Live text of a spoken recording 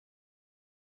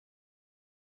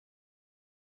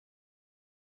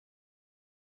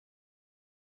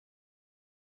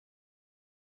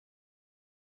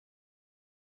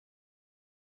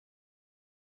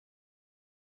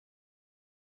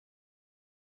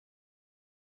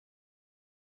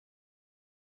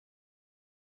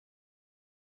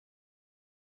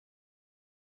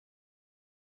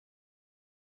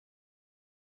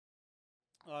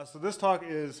So this talk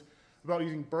is about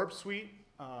using Burp Suite,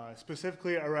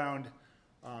 specifically around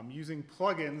using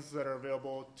plugins that are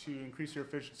available to increase your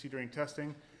efficiency during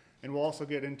testing. And we'll also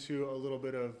get into a little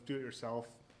bit of do-it-yourself.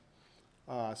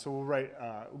 So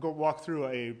we'll go walk through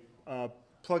a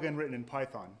plugin written in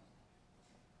Python.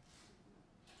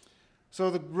 So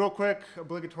the real quick,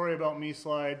 obligatory about me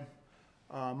slide.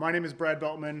 My name is Brad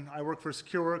Beltman. I work for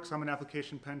SecureWorks. I'm an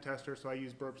application pen tester, so I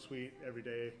use Burp Suite every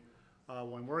day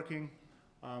while I'm working.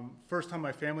 First time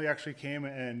my family actually came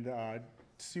and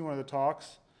see one of the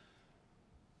talks.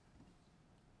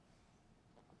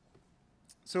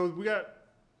 So we got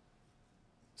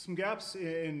some gaps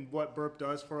in what Burp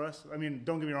does for us. I mean,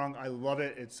 don't get me wrong, I love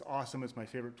it. It's awesome. It's my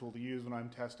favorite tool to use when I'm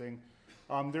testing.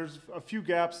 There's a few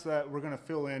gaps that we're going to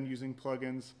fill in using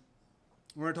plugins.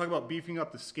 We're going to talk about beefing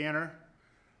up the scanner.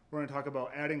 We're going to talk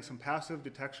about adding some passive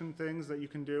detection things that you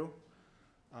can do.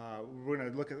 We're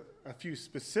going to look at a few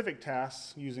specific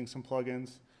tasks using some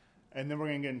plugins, and then we're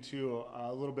going to get into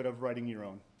a little bit of writing your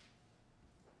own.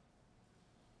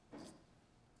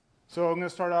 So I'm going to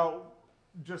start out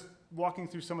just walking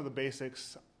through some of the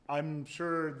basics. I'm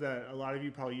sure that a lot of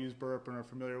you probably use Burp and are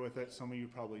familiar with it. Some of you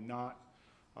probably not.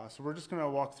 So we're just going to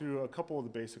walk through a couple of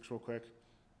the basics real quick.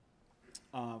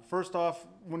 First off,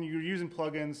 when you're using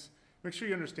plugins, make sure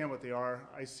you understand what they are.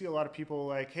 I see a lot of people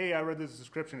like, hey, I read this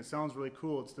description. It sounds really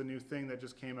cool. It's the new thing that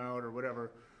just came out or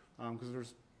whatever, because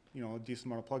there's a decent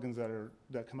amount of plugins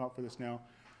that come out for this now.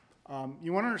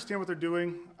 You want to understand what they're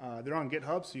doing. They're on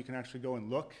GitHub, so you can actually go and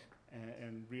look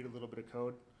and read a little bit of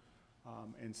code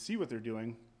and see what they're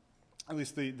doing. At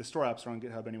least the store apps are on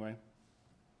GitHub anyway.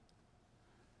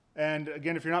 And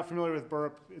again, if you're not familiar with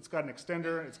Burp, it's got an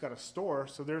extender, it's got a store,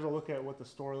 so there's a look at what the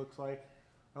store looks like.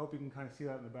 I hope you can kind of see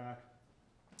that in the back.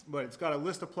 But it's got a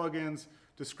list of plugins,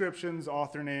 descriptions,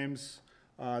 author names.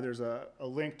 There's a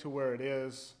link to where it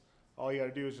is. All you got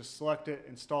to do is just select it,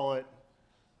 install it.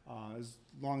 As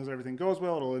long as everything goes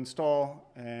well, it'll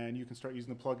install, and you can start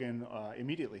using the plugin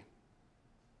immediately.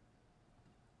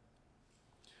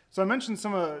 So I mentioned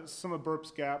some of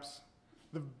Burp's gaps.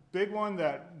 The big one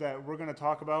that we're going to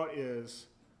talk about is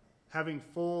having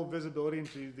full visibility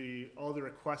into all the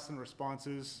requests and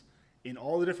responses in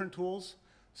all the different tools.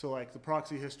 So like the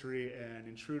proxy history and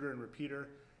intruder and repeater,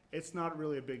 it's not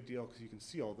really a big deal because you can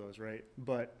see all those, right?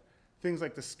 But things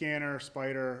like the scanner,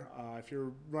 spider, if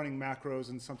you're running macros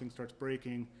and something starts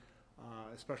breaking,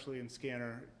 especially in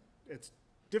scanner, it's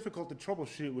difficult to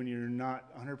troubleshoot when you're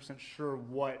not 100% sure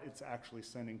what it's actually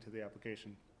sending to the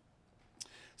application.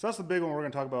 So that's the big one we're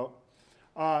going to talk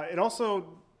about. It also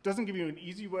doesn't give you an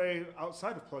easy way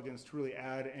outside of plugins to really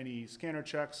add any scanner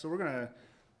checks. So we're going to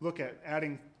look at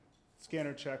adding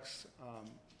scanner checks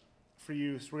for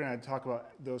you. So we're going to talk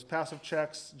about those passive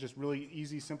checks, just really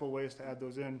easy, simple ways to add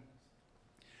those in.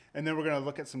 And then we're going to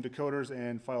look at some decoders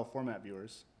and file format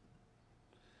viewers.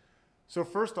 So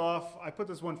first off, I put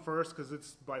this one first because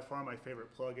it's by far my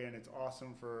favorite plugin. It's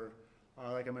awesome for,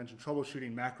 like I mentioned,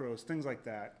 troubleshooting macros, things like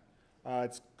that.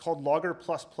 It's called Logger++.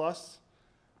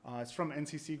 It's from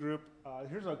NCC Group.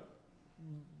 Here's a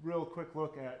real quick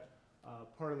look at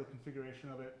part of the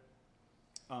configuration of it.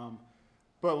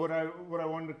 But what I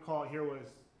wanted to call it here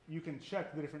was you can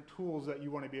check the different tools that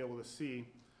you want to be able to see.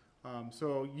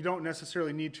 So you don't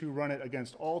necessarily need to run it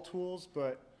against all tools,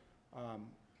 but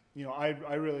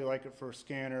I really like it for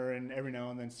scanner and every now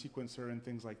and then sequencer and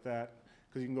things like that,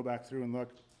 because you can go back through and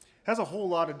look. It has a whole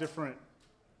lot of different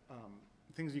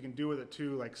things you can do with it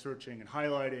too, like searching and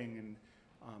highlighting and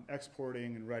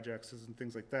exporting and regexes and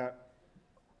things like that.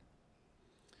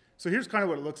 So here's kind of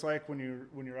what it looks like when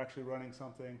you're actually running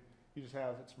something. You just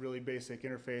have its really basic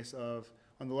interface of,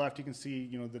 on the left you can see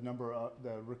the number of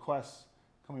the requests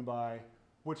coming by,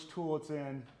 which tool it's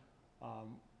in,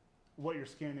 what you're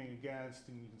scanning against,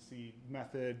 and you can see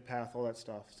method, path, all that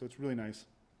stuff. So it's really nice.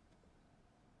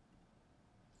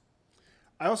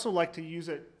 I also like to use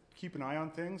it, keep an eye on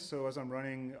things. So as I'm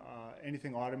running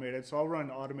anything automated, so I'll run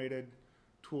automated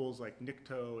tools like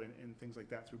Nikto and things like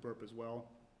that through Burp as well.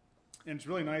 And it's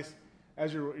really nice,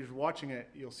 as you're watching it,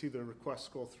 you'll see the requests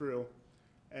scroll through.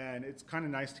 And it's kind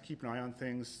of nice to keep an eye on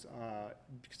things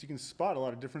because you can spot a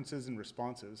lot of differences in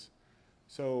responses.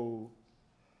 So,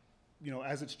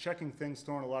 as it's checking things,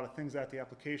 throwing a lot of things at the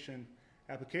application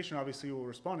obviously will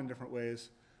respond in different ways.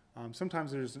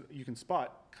 Sometimes you can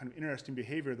spot kind of interesting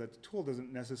behavior that the tool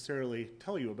doesn't necessarily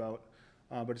tell you about,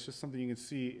 but it's just something you can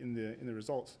see in the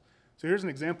results. So here's an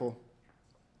example.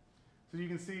 So you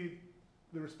can see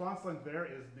the response length there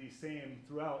is the same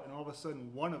throughout, and all of a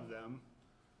sudden one of them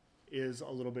is a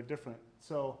little bit different.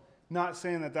 So Not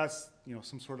saying that that's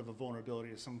some sort of a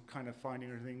vulnerability or some kind of finding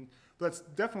or anything, but that's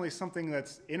definitely something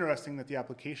that's interesting that the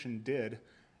application did,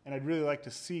 and I'd really like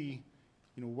to see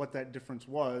what that difference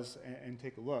was and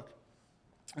take a look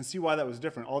and see why that was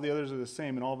different. All the others are the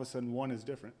same, and all of a sudden one is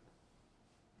different.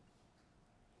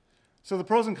 So the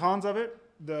pros and cons of it,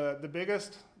 the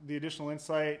biggest, the additional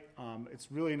insight,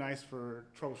 it's really nice for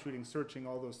troubleshooting, searching,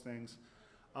 all those things.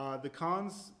 The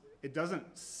cons, it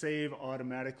doesn't save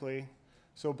automatically.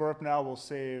 So Burp now will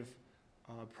save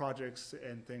projects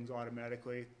and things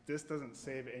automatically. This doesn't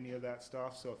save any of that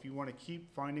stuff. So if you want to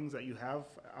keep findings that you have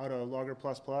out of Logger++,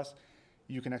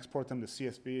 you can export them to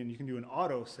CSV, and you can do an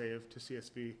auto save to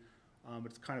CSV,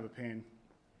 but it's kind of a pain.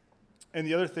 And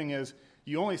the other thing is,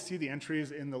 you only see the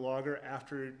entries in the logger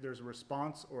after there's a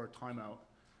response or a timeout.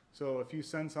 So if you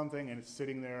send something and it's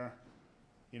sitting there,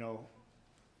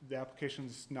 the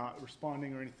application's not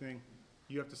responding or anything,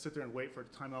 you have to sit there and wait for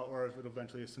it to time out, or if it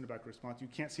eventually send back a response. You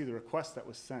can't see the request that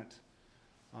was sent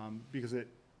because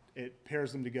it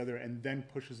pairs them together and then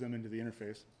pushes them into the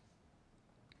interface.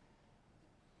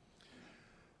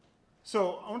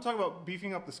 So I want to talk about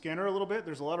beefing up the scanner a little bit.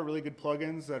 There's a lot of really good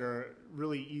plugins that are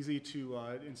really easy to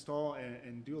install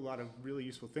and do a lot of really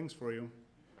useful things for you.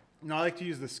 Now I like to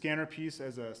use the scanner piece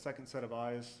as a second set of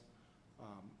eyes.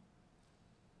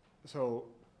 So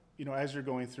as you're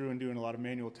going through and doing a lot of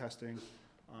manual testing,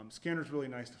 scanner's really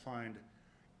nice to find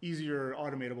easier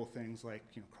automatable things like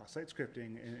cross-site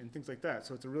scripting and things like that.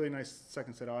 So it's a really nice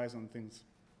second set of eyes on things.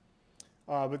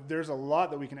 But there's a lot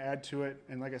that we can add to it,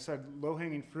 and like I said,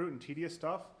 low-hanging fruit and tedious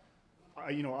stuff,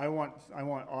 I want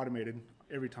automated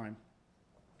every time.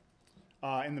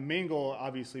 And the main goal,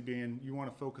 obviously, being you want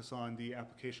to focus on the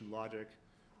application logic,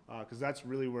 because that's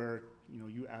really where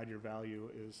you add your value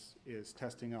is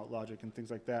testing out logic and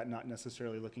things like that, not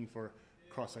necessarily looking for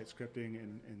cross-site scripting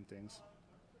and things.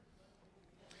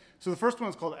 So the first one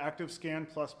is called ActiveScan++.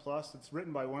 It's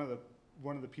written by one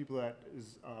of the people that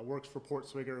works for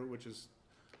Portswigger, which is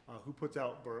who puts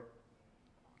out Burp,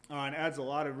 and adds a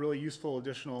lot of really useful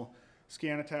additional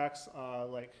scan attacks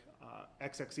like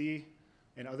XXE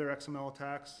and other XML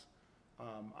attacks.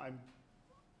 I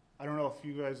don't know if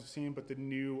you guys have seen, but the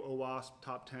new OWASP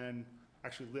top 10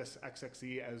 actually lists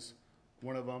XXE as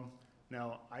one of them.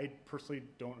 Now, I personally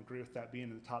don't agree with that being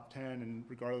in the top 10, and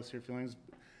regardless of your feelings,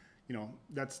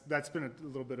 that's been a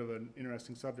little bit of an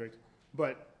interesting subject.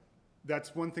 But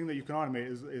that's one thing that you can automate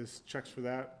is checks for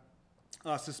that.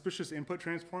 Suspicious input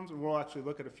transforms, and we'll actually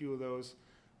look at a few of those.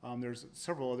 There's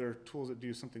several other tools that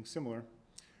do something similar.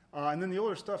 And then the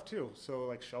older stuff too, so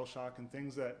like shell shock and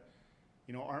things that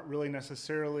aren't really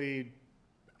necessarily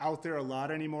out there a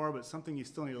lot anymore, but something you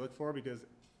still need to look for because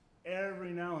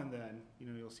every now and then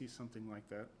you'll see something like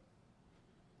that.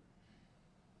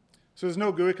 So there's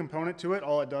no GUI component to it.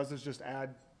 All it does is just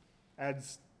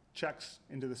adds checks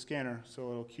into the scanner, so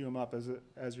it'll queue them up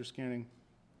as you're scanning.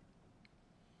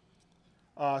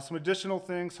 Some additional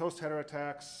things: host header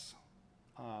attacks,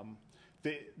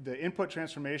 the input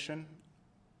transformation.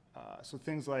 So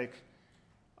things like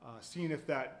seeing if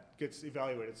that gets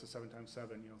evaluated, so 7x7,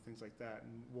 things like that,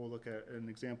 and we'll look at an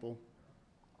example.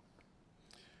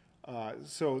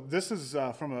 So this is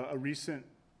from a recent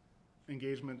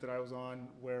engagement that I was on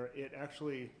where it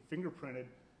actually fingerprinted.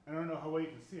 I don't know how well you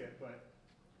can see it, but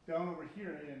down over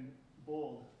here in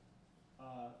bold,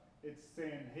 it's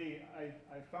saying, hey,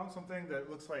 I found something that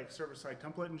looks like server-side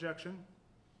template injection,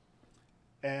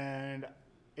 and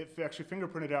it actually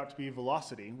fingerprinted out to be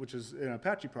velocity, which is an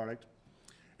Apache product.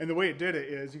 And the way it did it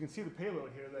is, you can see the payload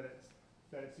here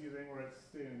that it's using, where it's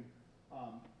saying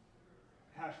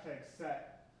hashtag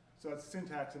set. So it's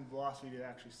syntax and velocity to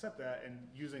actually set that, and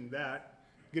using that,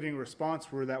 getting a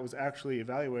response where that was actually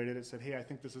evaluated. It said, hey, I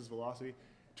think this is velocity.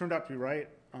 It turned out to be right,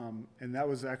 and that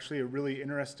was actually a really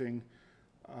interesting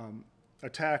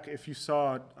attack. If you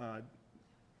saw a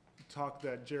talk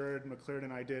that Jared McLaren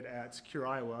and I did at Secure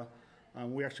Iowa,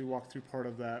 we actually walked through part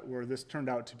of that where this turned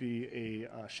out to be a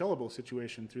shellable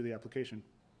situation through the application.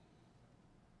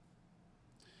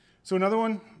 So another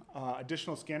one,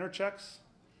 additional scanner checks.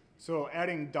 So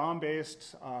adding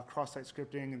DOM-based cross-site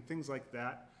scripting and things like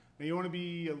that. Now you want to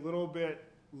be a little bit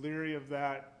leery of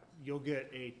that. You'll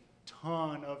get a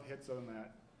ton of hits on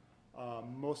that.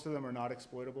 Most of them are not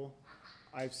exploitable.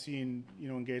 I've seen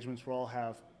engagements where I'll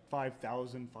have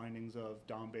 5,000 findings of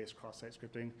DOM-based cross-site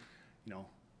scripting.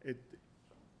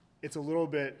 It's a little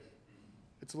bit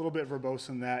verbose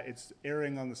in that it's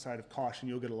erring on the side of caution.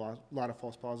 You'll get a lot of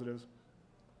false positives.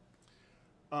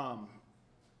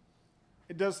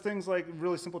 It does things like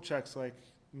really simple checks like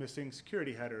missing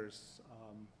security headers,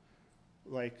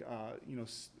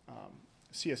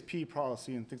 CSP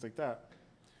policy and things like that.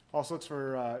 Also looks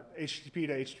for HTTP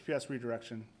to HTTPS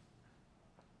redirection.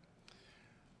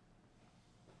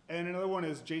 And another one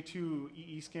is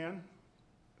J2EE scan.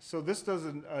 So this does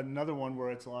another one where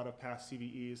it's a lot of past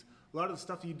CVEs. A lot of the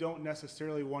stuff you don't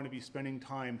necessarily want to be spending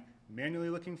time manually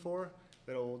looking for,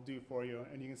 that it will do for you.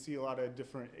 And you can see a lot of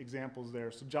different examples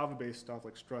there. So Java-based stuff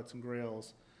like struts and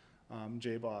grails,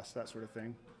 JBoss, that sort of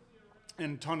thing.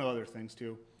 And a ton of other things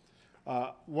too.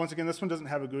 Once again, this one doesn't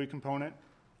have a GUI component.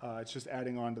 It's just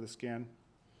adding on to the scan.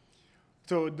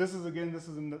 So this is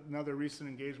another recent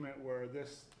engagement where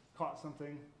this caught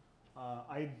something.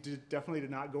 I definitely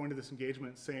did not go into this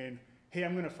engagement saying, hey,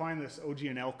 I'm going to find this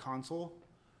OGNL console.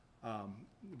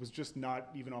 It was just not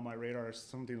even on my radar as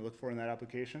something to look for in that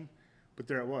application. But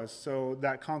there it was. So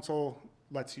that console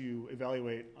lets you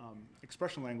evaluate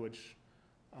expression language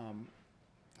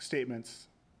statements.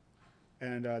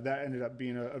 And that ended up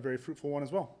being a very fruitful one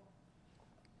as well.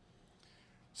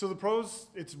 So the pros,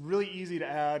 it's really easy to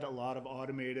add a lot of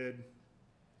automated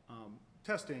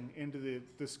testing into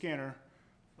the scanner.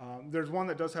 There's one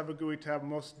that does have a GUI tab,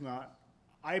 most not.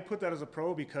 I put that as a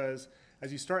pro because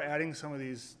as you start adding some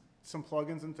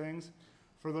plugins and things,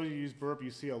 for those who use Burp, you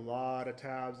see a lot of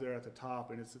tabs there at the top,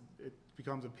 and it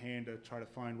becomes a pain to try to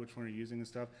find which one you're using and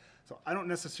stuff. So I don't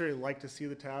necessarily like to see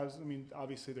the tabs. I mean,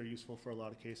 obviously they're useful for a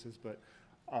lot of cases, but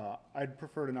I'd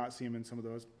prefer to not see them in some of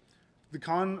those.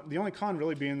 The only con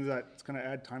really being that it's going to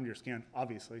add time to your scan,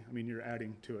 obviously. I mean, you're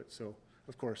adding to it, so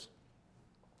of course.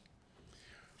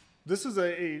 This is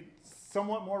a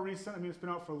somewhat more recent, I mean, it's been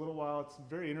out for a little while. It's a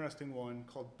very interesting one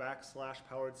called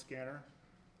 /powered scanner.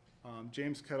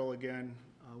 James Kettle, again,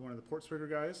 one of the port springer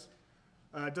guys.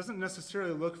 Doesn't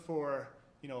necessarily look for,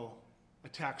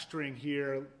 attack string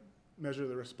here, measure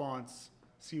the response,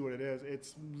 see what it is.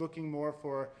 It's looking more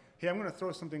for, hey, I'm going to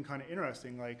throw something kind of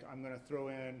interesting, like I'm going to throw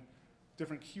in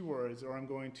different keywords, or I'm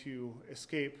going to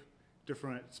escape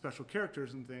different special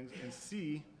characters and things and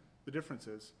see the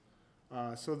differences.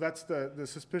 So that's the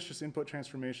suspicious input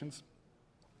transformations.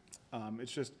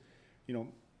 It's just,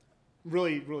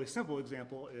 really, really simple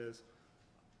example is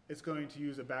it's going to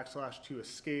use a / to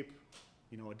escape,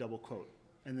 a double quote.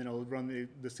 And then it'll run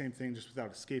the same thing just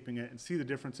without escaping it and see the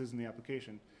differences in the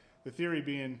application. The theory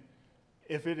being,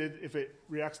 if it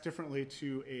reacts differently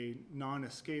to a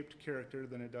non-escaped character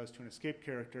than it does to an escaped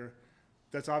character,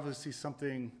 that's obviously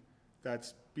something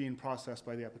that's being processed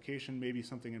by the application, maybe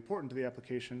something important to the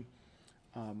application,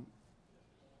 and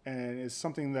is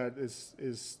something that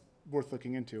is worth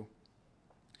looking into.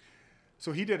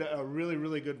 So he did a really,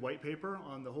 really good white paper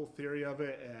on the whole theory of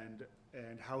it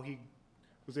and how he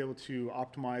was able to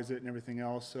optimize it and everything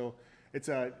else. So it's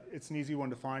an easy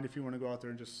one to find if you want to go out there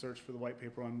and just search for the white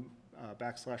paper on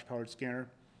 /powered scanner.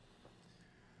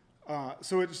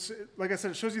 So it's, like I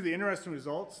said, it shows you the interesting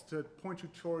results to point you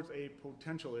towards a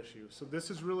potential issue. So this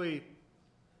is really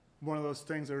one of those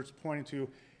things that it's pointing to,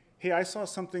 hey, I saw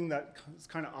something that is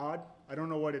kind of odd. I don't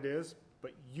know what it is,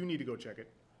 but you need to go check it.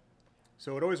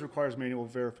 So it always requires manual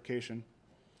verification.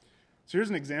 So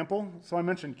here's an example. So I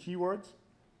mentioned keywords.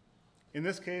 In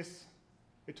this case,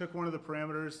 it took one of the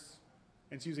parameters,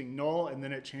 and it's using null, and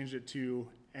then it changed it to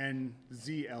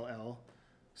NZLL.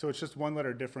 So it's just one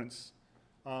letter difference.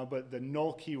 But the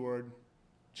null keyword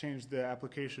changed the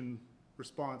application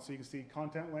response. So you can see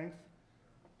content length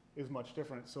is much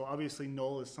different. So obviously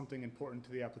null is something important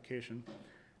to the application.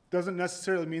 Doesn't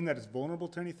necessarily mean that it's vulnerable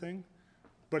to anything,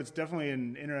 but it's definitely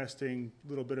an interesting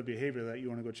little bit of behavior that you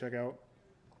want to go check out.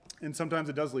 And sometimes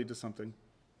it does lead to something.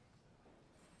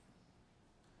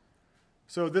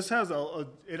 So this has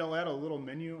it'll add a little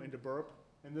menu into Burp,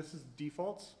 and this is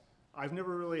defaults. I've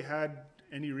never really had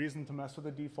any reason to mess with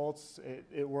the defaults.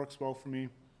 It works well for me.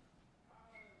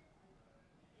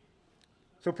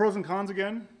 So pros and cons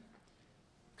again.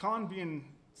 Con being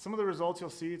some of the results you'll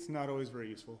see, it's not always very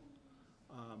useful.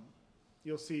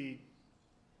 You'll see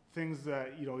things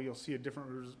that, you'll see a different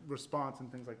response and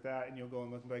things like that, and you'll go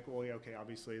and look and be like, well, yeah, okay,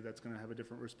 obviously that's going to have a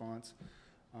different response.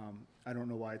 I don't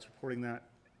know why it's reporting that.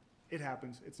 It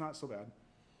happens. It's not so bad.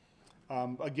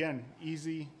 Again,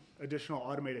 easy additional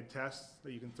automated tests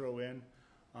that you can throw in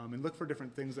and look for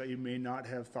different things that you may not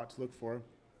have thought to look for.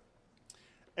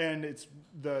 And it's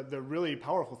the really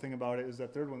powerful thing about it is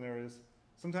that third one there is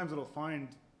sometimes it'll find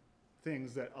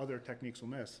things that other techniques will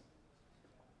miss.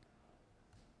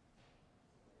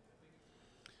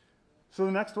 So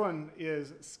the next one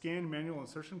is scan manual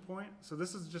insertion point. So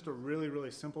this is just a really,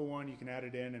 really simple one. You can add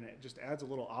it in, and it just adds a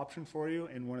little option for you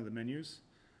in one of the menus.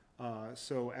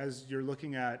 So as you're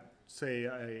looking at, say,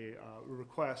 a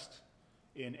request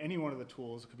in any one of the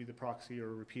tools, it could be the proxy or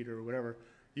a repeater or whatever,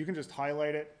 you can just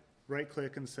highlight it,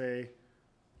 right-click, and say,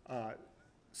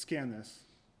 scan this.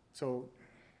 So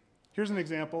here's an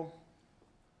example.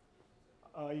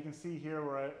 You can see here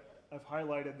where I've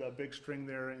highlighted the big string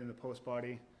there in the post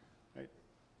body, right?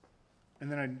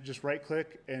 And then I just right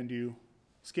click and do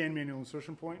scan manual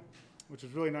insertion point, which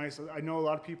is really nice. I know a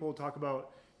lot of people talk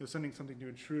about sending something to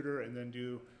intruder and then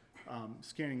do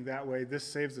scanning that way. This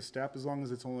saves the step as long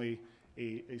as it's only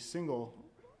a single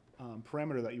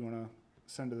parameter that you want to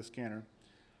send to the scanner.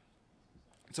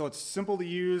 So it's simple to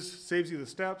use, saves you the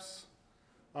steps.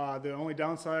 The only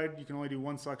downside, you can only do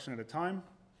one selection at a time,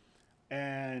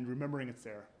 and remembering it's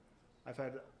there. I've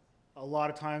had a lot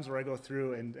of times where I go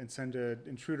through and send an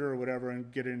intruder or whatever and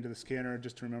get it into the scanner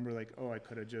just to remember, like, oh, I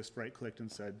could have just right-clicked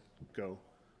and said go.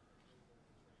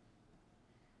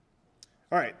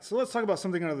 All right, so let's talk about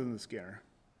something other than the scanner.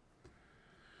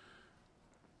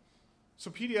 So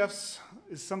PDFs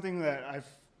is something that I've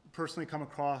personally come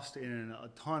across in a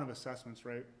ton of assessments,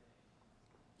 right?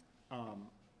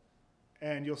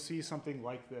 And you'll see something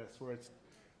like this where it's,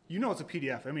 it's a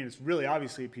PDF. I mean, it's really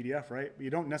obviously a PDF, right? But you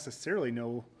don't necessarily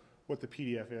know what the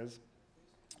PDF is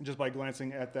just by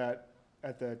glancing at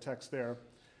the text there.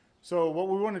 So what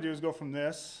we want to do is go from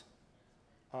this.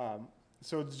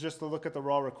 So it's just to look at the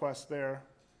raw request there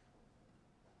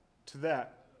to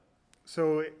that.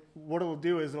 So what it'll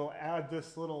do is it'll add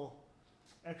this little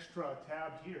extra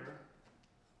tab here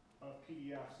of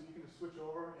PDF. So you can just switch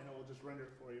over and it will just render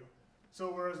it for you. So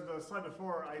whereas the slide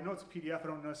before, I know it's a PDF, I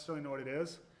don't necessarily know what it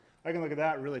is. I can look at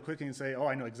that really quickly and say, oh,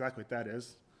 I know exactly what that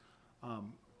is.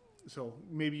 So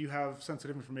maybe you have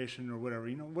sensitive information or whatever,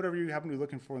 whatever you happen to be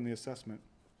looking for in the assessment.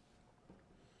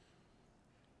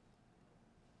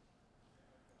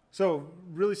 So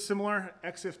really similar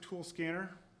EXIF tool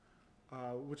scanner,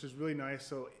 which is really nice.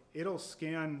 So it'll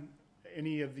scan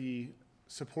any of the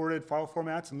supported file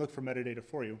formats and look for metadata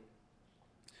for you.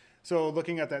 So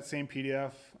looking at that same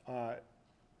PDF,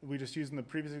 we just used in the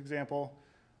previous example,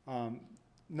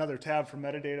 another tab for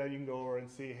metadata. You can go over and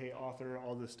see, hey, author,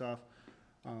 all this stuff.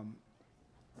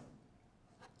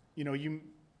 You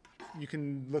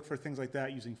can look for things like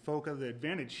that using FOCA. The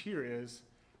advantage here is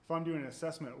if I'm doing an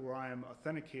assessment where I am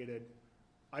authenticated,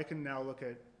 I can now look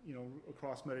at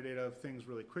across metadata of things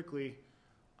really quickly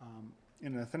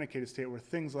in an authenticated state where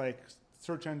things like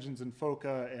search engines and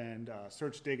FOCA and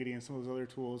Search Diggity and some of those other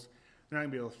tools, they're not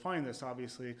going to be able to find this,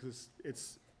 obviously, because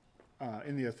it's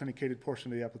in the authenticated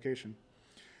portion of the application.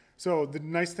 So the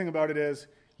nice thing about it is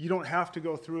you don't have to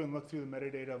go through and look through the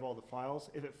metadata of all the files.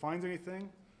 If it finds anything,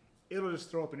 it'll just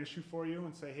throw up an issue for you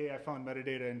and say, hey, I found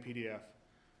metadata in PDF.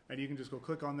 And you can just go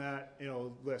click on that,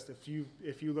 it'll list. If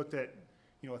you looked at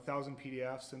 1,000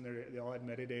 PDFs and they all had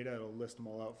metadata, it'll list them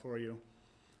all out for you.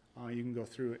 You can go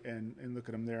through and look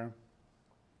at them there.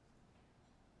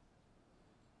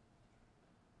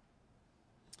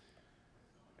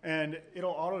 And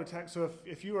it'll auto-detect, so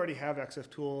if you already have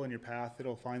EXIF tool in your path,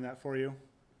 it'll find that for you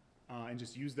and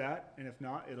just use that. And if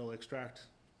not, it'll extract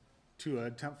to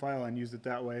a temp file and use it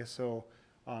that way. So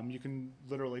you can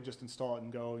literally just install it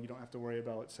and go. You don't have to worry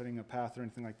about setting a path or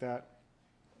anything like that.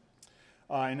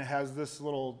 And it has this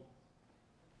little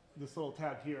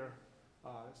tab here.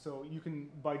 So you can,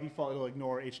 by default, it'll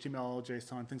ignore HTML,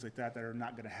 JSON, things like that are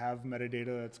not going to have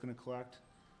metadata that's going to collect.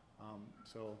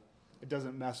 So it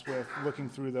doesn't mess with looking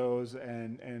through those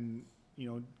and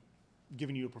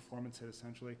giving you a performance hit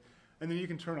essentially. And then you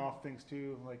can turn off things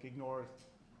too, like ignore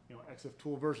EXIF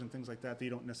tool version, things like that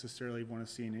you don't necessarily want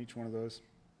to see in each one of those.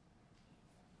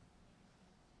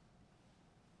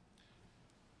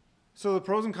 So the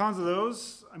pros and cons of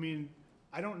those, I mean,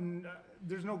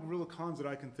 there's no real cons that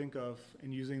I can think of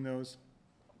in using those.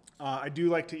 I do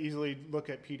like to easily look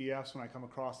at PDFs when I come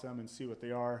across them and see what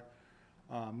they are.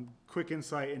 Quick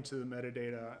insight into the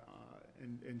metadata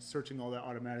and searching all that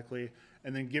automatically,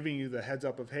 and then giving you the heads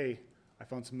up of, hey, I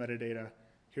found some metadata.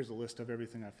 Here's a list of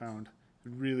everything I found.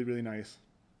 Really, really nice.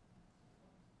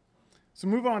 So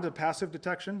move on to passive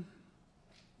detection.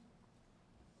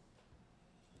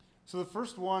 So the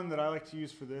first one that I like to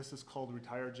use for this is called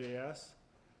retire.js.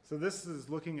 So this is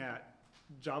looking at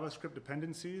JavaScript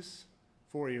dependencies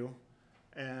for you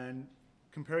and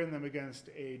comparing them against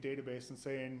a database and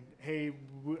saying, hey,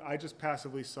 I just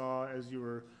passively saw as you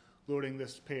were loading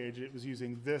this page, it was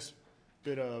using this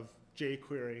bit of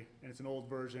jQuery, and it's an old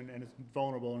version, and it's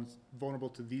vulnerable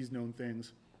to these known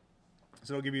things.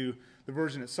 So it'll give you the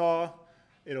version it saw,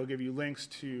 it'll give you links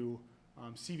to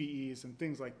CVEs and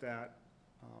things like that,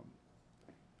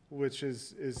 which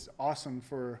is awesome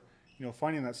for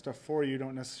finding that stuff for you. You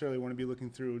don't necessarily want to be looking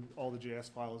through all the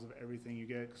JS files of everything you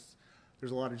get, 'cause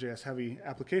there's a lot of JS-heavy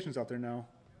applications out there now.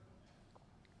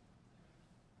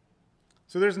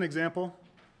 So there's an example.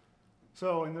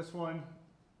 So in this one,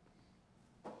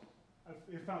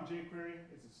 it found jQuery.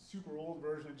 It's a super old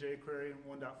version of jQuery,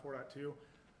 1.4.2.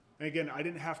 And again, I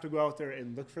didn't have to go out there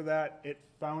and look for that. It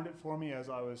found it for me as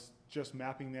I was just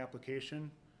mapping the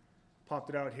application. Popped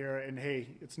it out here, and hey,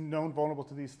 it's known vulnerable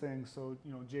to these things. So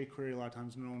jQuery a lot of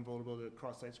times is known vulnerable to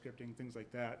cross-site scripting, things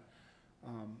like that.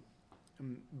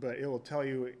 But it will tell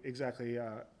you exactly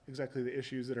the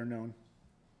issues that are known.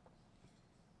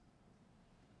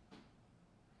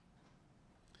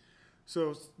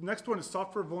 So next one is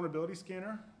Software Vulnerability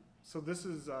Scanner. So this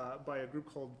is by a group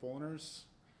called Vulners.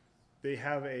 They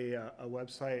have a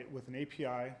website with an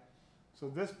API. So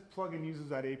this plugin uses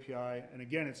that API, and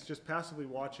again, it's just passively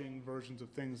watching versions of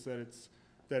things that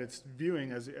it's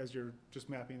viewing as you're just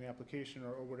mapping the application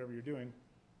or whatever you're doing.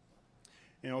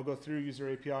 And it'll go through user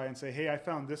API and say, hey, I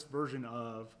found this version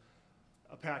of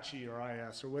Apache or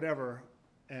IIS or whatever,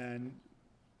 and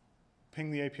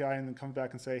ping the API and then come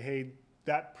back and say, hey,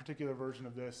 that particular version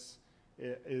of this,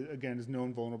 again, is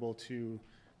known vulnerable to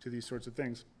these sorts of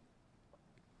things.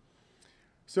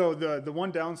 So the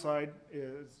one downside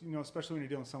is, especially when you're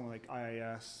dealing with something like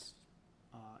IIS,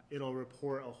 it'll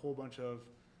report a whole bunch of,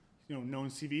 known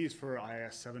CVEs for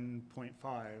IIS 7.5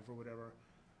 or whatever.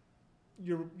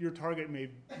 Your target may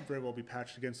very well be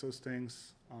patched against those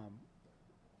things,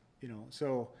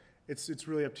 so it's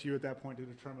really up to you at that point to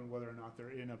determine whether or not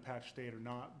they're in a patch state or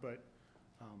not.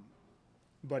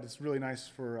 But it's really nice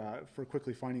for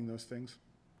quickly finding those things.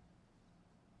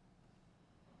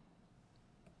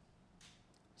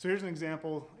 So here's an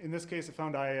example. In this case, I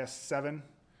found IIS 7,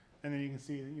 and then you can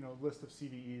see list of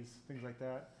CVEs, things like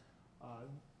that.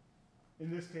 In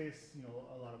this case,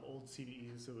 a lot of old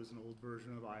CVEs. It was an old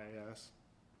version of IIS.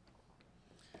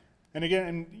 And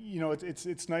again,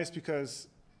 it's nice because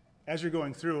as you're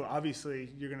going through, obviously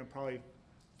you're going to probably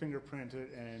fingerprint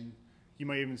it, and you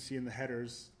might even see in the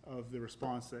headers of the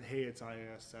response that, hey, it's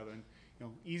IIS 7.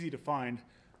 Easy to find.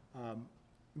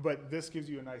 But this gives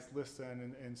you a nice list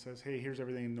then and says, hey, here's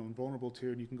everything known vulnerable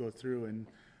to, and you can go through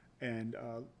and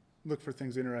look for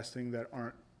things interesting that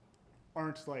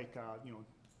aren't like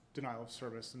denial of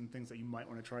service and things that you might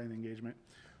want to try in the engagement.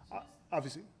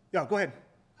 Obviously, yeah, go ahead.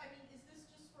 I mean, is this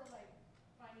just for like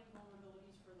finding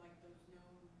vulnerabilities for like those known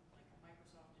like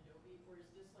Microsoft, Adobe, or is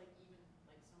this like even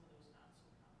like some of those not so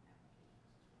common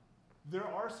applications as well? There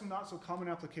are some not so common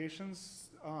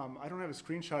applications. I don't have a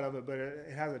screenshot of it, but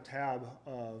it has a tab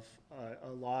of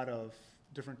a lot of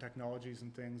different technologies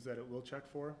and things that it will check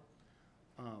for.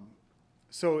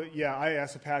 So yeah,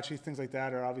 IIS, Apache, things like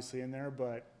that are obviously in there,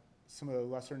 but some of the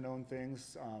lesser known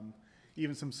things,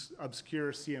 even some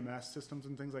obscure CMS systems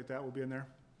and things like that will be in there.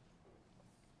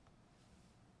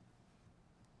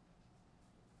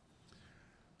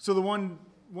 So the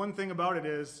one thing about it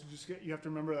is you have to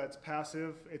remember that it's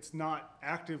passive. It's not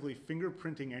actively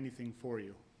fingerprinting anything for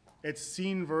you. It's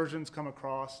seen versions come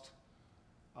across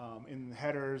in the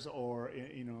headers or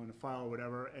in a file or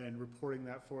whatever and reporting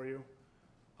that for you.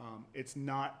 It's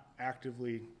not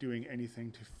actively doing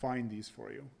anything to find these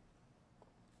for you.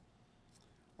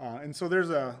 And so there's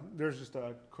just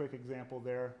a quick example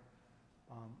there.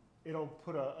 It'll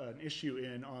put an issue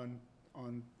in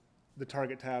on the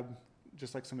target tab,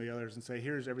 just like some of the others, and say,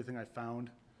 here's everything I found.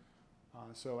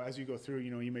 So as you go through,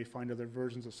 you may find other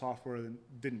versions of software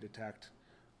that didn't detect,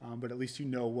 but at least you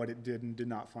know what it did and did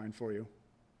not find for you.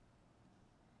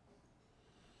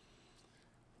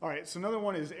 All right, so another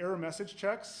one is error message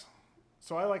checks.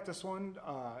 So I like this one.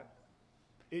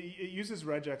 It uses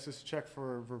regexes to check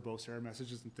for verbose error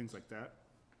messages and things like that.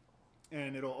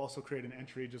 And it'll also create an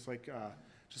entry just like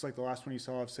the last one you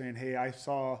saw of saying, hey, I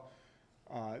saw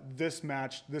this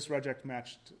regex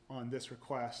matched on this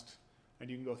request,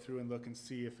 and you can go through and look and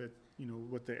see if it,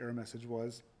 what the error message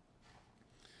was.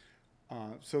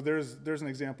 So there's an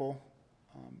example.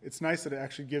 It's nice that it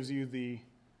actually gives you the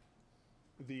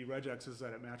regexes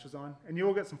that it matches on, and you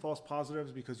will get some false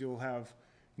positives because you'll have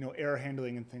error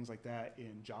handling and things like that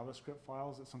in JavaScript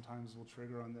files that sometimes will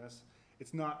trigger on this.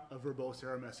 It's not a verbose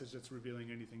error message that's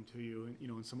revealing anything to you,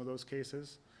 in some of those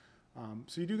cases.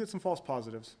 So you do get some false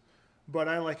positives. But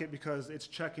I like it because it's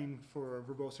checking for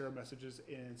verbose error messages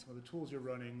in some of the tools you're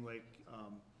running, like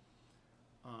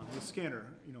the scanner,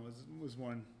 was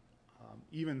one.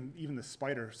 Even the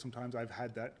spider, sometimes I've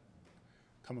had that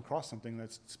come across something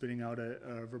that's spitting out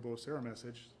a verbose error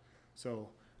message. So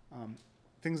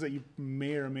things that you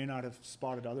may or may not have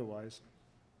spotted otherwise.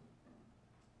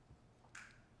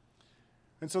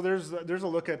 And so there's a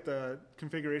look at the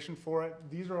configuration for it.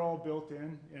 These are all built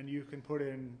in, and you can put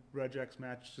in regex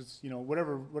matches,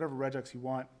 whatever regex you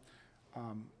want,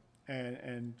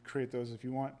 and create those if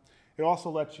you want. It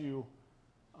also lets you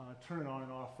turn it on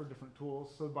and off for different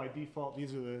tools. So by default,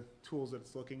 these are the tools that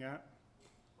it's looking at.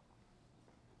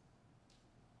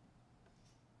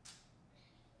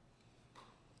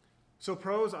 So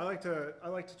pros, I like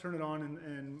to turn it on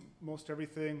in most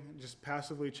everything, just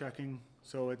passively checking,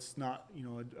 so it's not, you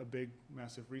know, a big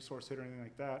massive resource hit or anything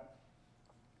like that.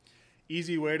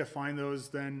 Easy way to find those,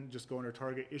 then just go under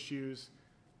target issues.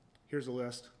 Here's a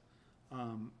list.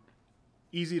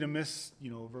 Easy to miss, you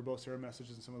know, verbose error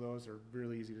messages, and some of those are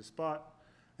really easy to spot.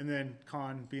 And then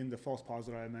con being the false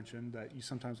positive I mentioned that you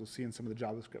sometimes will see in some of the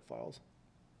JavaScript files.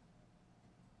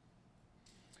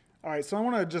 All right, so I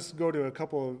want to just go to a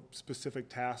couple of specific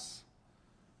tasks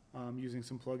using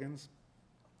some plugins.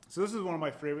 So this is one of my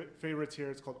favorites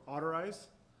here. It's called Authorize.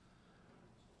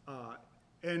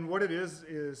 And what it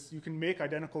is you can make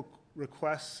identical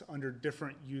requests under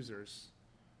different users.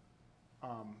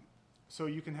 So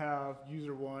you can have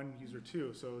user 1, user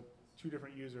 2, so 2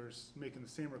 different users making the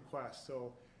same request.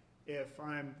 So if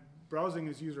I'm browsing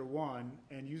as user 1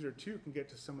 and user 2 can get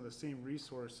to some of the same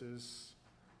resources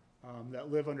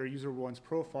that live under user 1's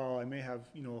profile, I may have,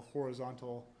 you know, a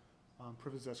horizontal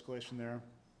privilege escalation there.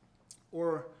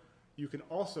 Or you can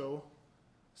also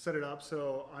set it up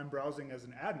so I'm browsing as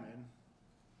an admin,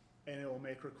 and it will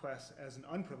make requests as an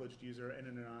unprivileged user and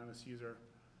an anonymous user.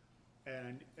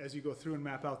 And as you go through and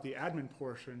map out the admin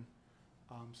portion,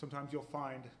 sometimes you'll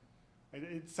find,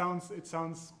 it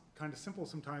sounds kind of simple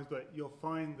sometimes, but you'll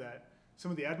find that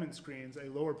some of the admin screens a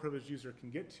lower privileged user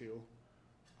can get to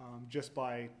just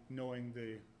by knowing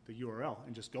the URL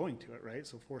and just going to it, right?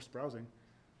 So forced browsing.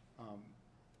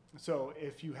 So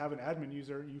if you have an admin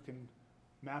user, you can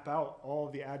map out all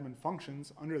of the admin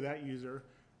functions under that user,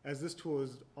 as this tool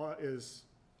is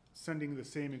sending the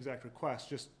same exact request,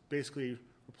 just basically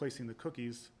replacing the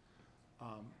cookies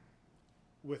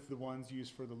with the ones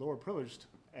used for the lower privileged.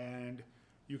 And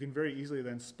you can very easily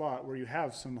then spot where you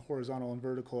have some horizontal and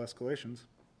vertical escalations.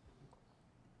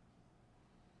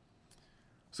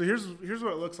 So here's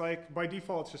what it looks like. By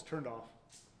default, it's just turned off.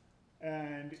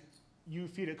 And you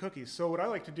feed it cookies. So what I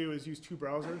like to do is use 2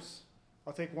 browsers.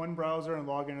 I'll take one browser and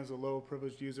log in as a low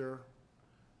privileged user,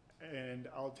 and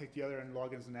I'll take the other and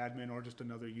log in as an admin or just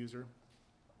another user.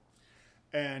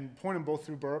 And point them both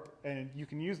through Burp, and you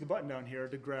can use the button down here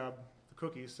to grab the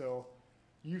cookies. So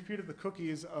you feed it the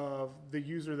cookies of the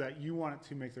user that you want it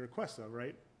to make the request of,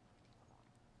 right?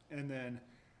 And then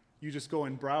you just go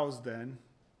and browse then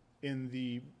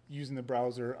using the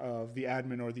browser of the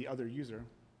admin or the other user.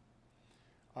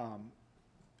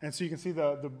 And so you can see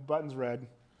the button's red.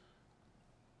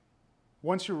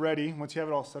 Once you're ready, once you have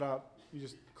it all set up, you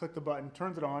just click the button,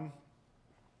 turns it on,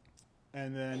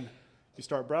 and then you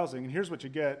start browsing. And here's what you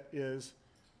get is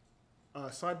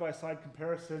a side-by-side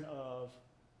comparison of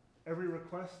every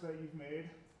request that you've made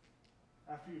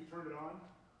after you've turned it on.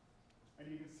 And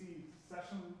you can see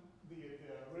session, the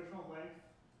original length,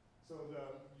 so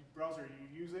the browser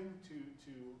you're using to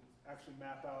actually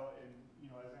map out and, you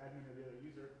know, as admin or the other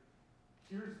user.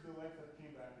 Here's the length that it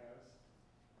came back as.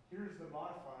 Here's the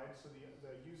modified, so the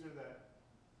user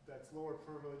that's lower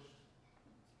privileged,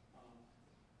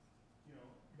 you know,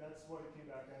 that's what it came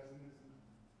back as, and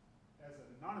as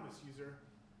an anonymous user,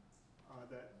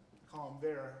 that column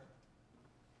there,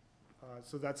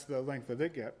 so that's the length that they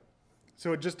get.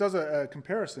 So it just does a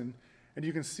comparison, and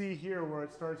you can see here where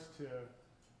it starts to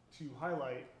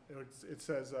highlight, it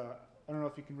says, I don't know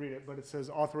if you can read it, but it says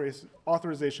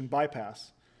authorization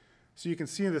bypass. So you can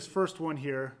see in this first one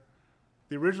here,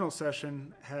 the original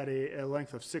session had a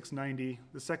length of 690.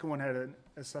 The second one had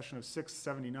a session of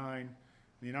 679.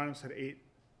 The anonymous had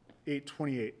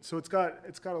 828. So it's got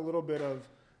a little bit of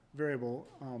variable.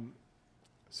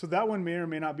 So that one may or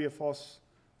may not be a false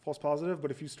positive,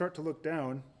 but if you start to look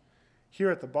down here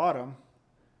at the bottom,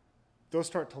 those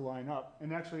start to line up.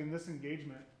 And actually in this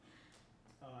engagement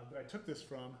that I took this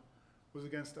from was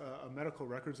against a medical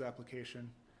records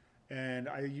application. And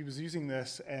I was using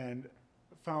this and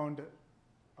found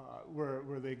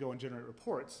where they go and generate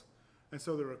reports. And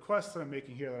so the requests that I'm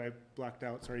making here that I blacked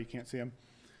out, sorry you can't see them,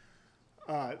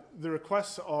 the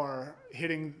requests are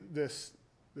hitting this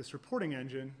reporting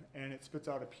engine, and it spits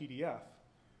out a PDF.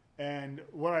 And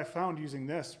what I found using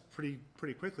this pretty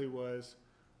quickly was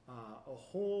a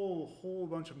whole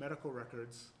bunch of medical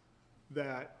records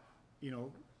that, you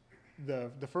know,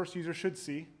 the first user should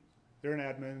see. They're an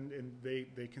admin, and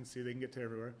they can see, they can get to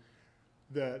everywhere.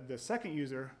 The second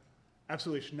user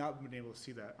absolutely should not have been able to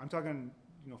see that. I'm talking,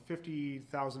 you know,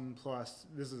 50,000 plus.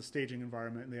 This is a staging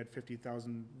environment, and they had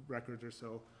 50,000 records or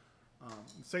so.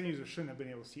 The second user shouldn't have been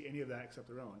able to see any of that except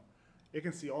their own. It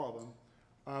can see all of them.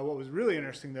 What was really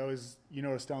interesting, though, is you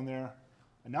notice down there,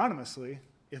 anonymously,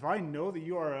 if I know the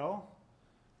URL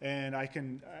and I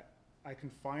can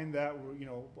find that, you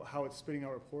know, how it's spitting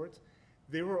out reports,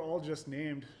 they were all just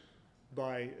named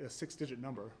by a 6-digit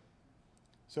number.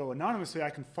 So anonymously, I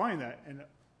can find that, and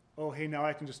oh, hey, now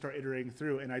I can just start iterating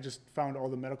through, and I just found all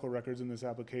the medical records in this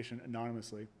application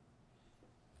anonymously.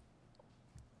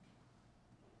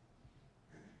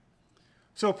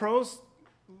 So pros,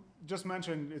 just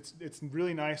mentioned, it's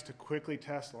really nice to quickly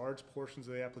test large portions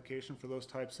of the application for those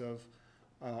types of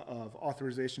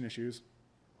authorization issues.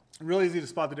 Really easy to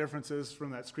spot the differences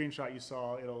from that screenshot you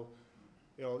saw. It'll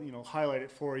highlight it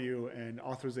for you and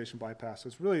authorization bypass. So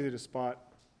it's really easy to spot.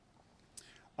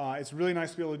 It's really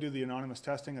nice to be able to do the anonymous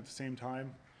testing at the same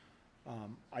time.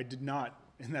 I did not,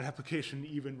 in that application,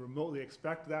 even remotely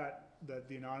expect that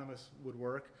the anonymous would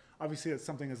work. Obviously, it's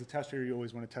something as a tester you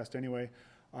always want to test anyway,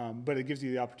 but it gives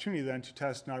you the opportunity then to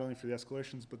test not only for the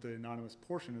escalations, but the anonymous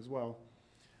portion as well.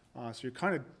 So you're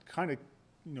kind of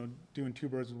doing two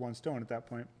birds with one stone at that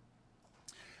point.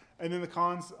 And then the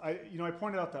cons, I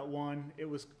pointed out that one, it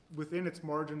was within its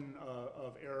margin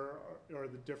of error or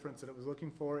the difference that it was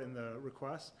looking for in the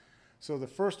request. So the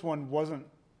first one wasn't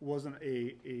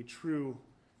a true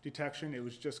detection. It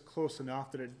was just close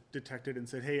enough that it detected and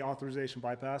said, hey, authorization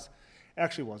bypass.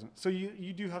 Actually wasn't. So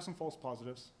you do have some false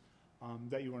positives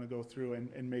that you want to go through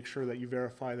and make sure that you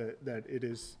verify that it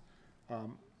is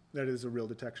a real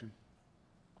detection.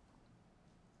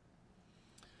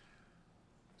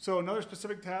 So another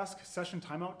specific task, session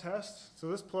timeout test.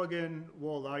 So this plugin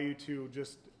will allow you to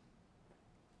just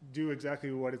do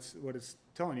exactly what it's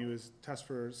telling you is test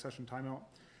for session timeout.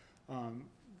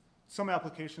 Some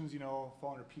applications,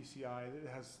 fall under PCI. It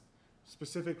has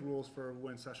specific rules for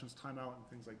when sessions time out and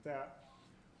things like that.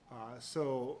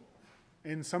 So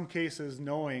in some cases,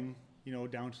 knowing,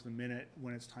 down to the minute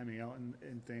when it's timing out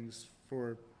and things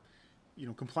for,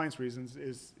 compliance reasons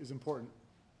is important.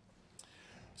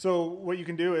 So what you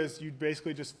can do is you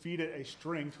basically just feed it a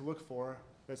string to look for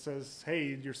that says,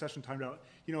 hey, your session timed out.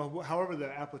 However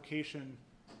the application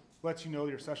lets you know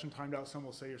your session timed out. Some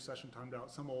will say your session timed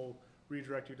out. Some will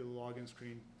redirect you to the login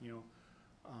screen,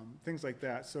 things like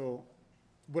that. So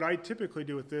what I typically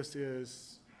do with this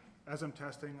is, as I'm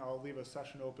testing, I'll leave a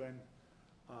session open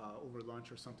over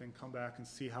lunch or something, come back and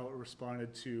see how it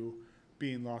responded to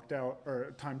being locked out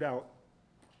or timed out.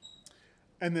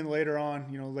 And then later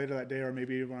on, later that day, or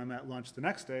maybe when I'm at lunch the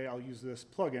next day, I'll use this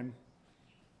plugin.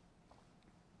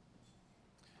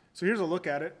 So here's a look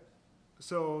at it.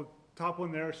 So top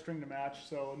one there, string to match.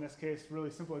 So in this case,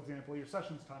 really simple example, your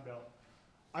session's timed out.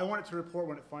 I want it to report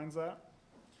when it finds that.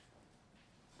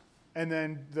 And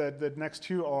then the next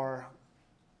two are,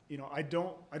 I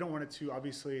don't want it to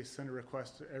obviously send a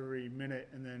request every minute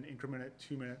and then increment it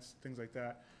 2 minutes, things like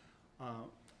that.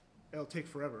 It'll take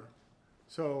forever.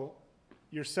 So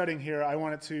your setting here, I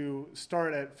want it to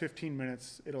start at 15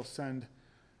 minutes. It'll send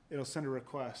a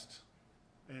request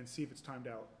and see if it's timed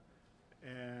out.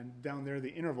 And down there, the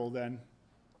interval then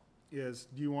is,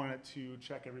 do you want it to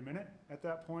check every minute at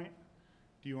that point?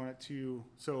 Do you want it to,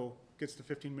 so gets to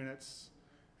 15 minutes,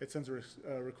 it sends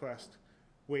a request,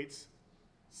 waits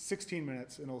 16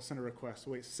 minutes and it'll send a request,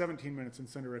 waits 17 minutes and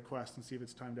send a request and see if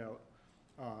it's timed out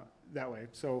that way.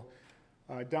 So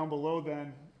down below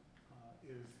then,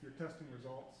 is your testing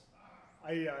results.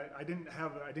 I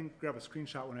didn't grab a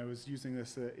screenshot when I was using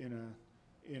this in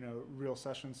a real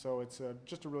session, so it's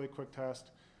just a really quick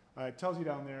test. It tells you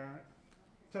down there,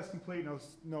 test complete,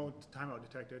 no timeout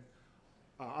detected.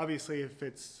 Obviously, if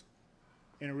it's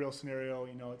in a real scenario,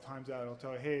 it times out. It'll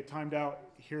tell you, hey, it timed out.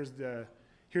 Here's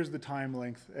the time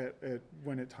length at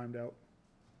when it timed out.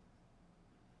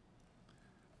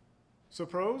 So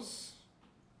pros.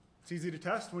 It's easy to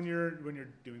test when you're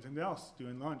doing something else,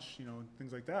 doing lunch,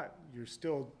 things like that. You're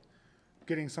still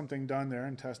getting something done there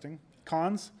and testing.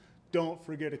 Cons, don't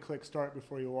forget to click start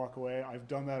before you walk away. I've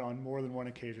done that on more than one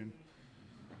occasion.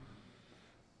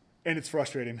 And it's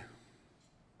frustrating.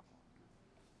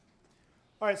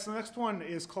 All right, so the next one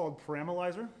is called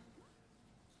Parameterizer.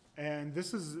 And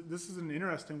this is an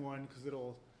interesting one because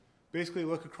it'll basically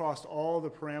look across all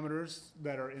the parameters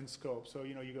that are in scope. So,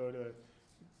 you go to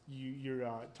your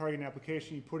targeting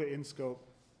application, you put it in scope,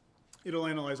 it'll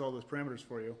analyze all those parameters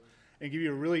for you and give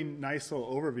you a really nice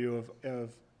little overview of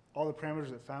all the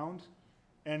parameters it found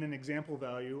and an example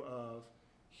value of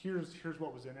here's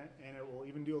what was in it, and it will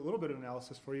even do a little bit of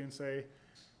analysis for you and say,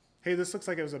 hey, this looks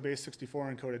like it was a base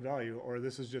 64 encoded value, or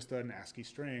this is just an ASCII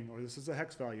string, or this is a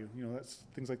hex value, that's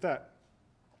things like that.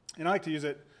 And I like to use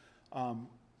it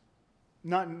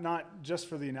not just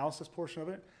for the analysis portion of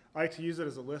it. I like to use it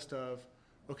as a list of,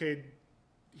 okay,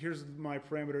 here's my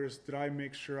parameters. Did I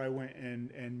make sure I went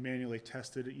and manually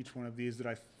tested each one of these? Did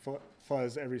I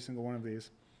fuzz every single one of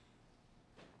these?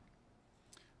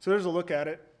 So there's a look at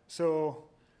it. So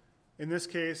in this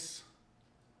case,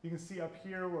 you can see up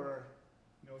here where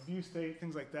view state,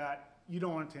 things like that, you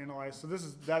don't want it to analyze. So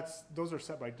those are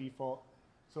set by default.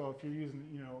 So if you're using,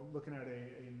 looking at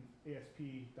an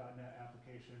ASP.NET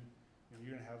application,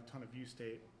 you're going to have a ton of view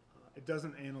state. It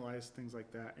doesn't analyze things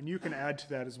like that. And you can add to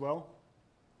that as well.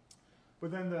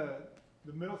 But then the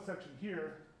middle section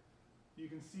here, you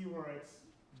can see where it's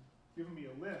giving me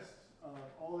a list of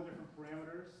all the different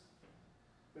parameters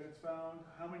that it's found,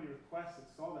 how many requests it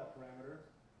saw that parameter,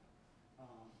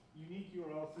 unique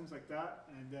URL, things like that.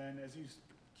 And then as you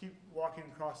keep walking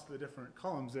across the different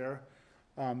columns there,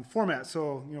 format.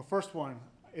 So, first one,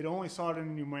 it only saw it in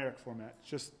a numeric format,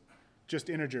 just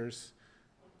integers.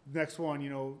 Next one,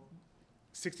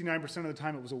 69% of the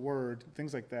time it was a word,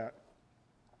 things like that.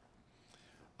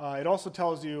 It also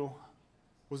tells you,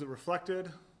 was it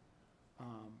reflected?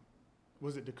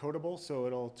 Was it decodable? So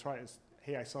it'll try,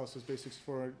 hey, I saw this as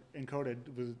base64 encoded.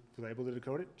 Was I able to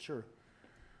decode it? Sure.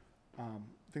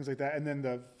 Things like that. And then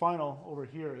the final over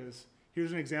here is,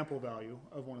 here's an example value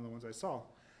of one of the ones I saw.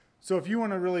 So if you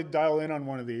want to really dial in on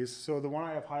one of these, so the one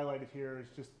I have highlighted here is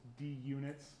just D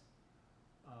units.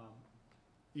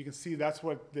 You can see that's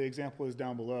what the example is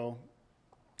down below.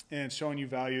 And it's showing you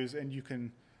values, and you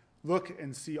can look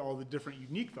and see all the different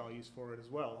unique values for it as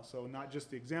well. So not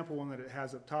just the example one that it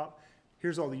has up top,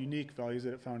 here's all the unique values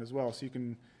that it found as well. So you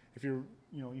can, if you're,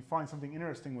 you find something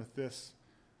interesting with this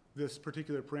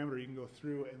particular parameter, you can go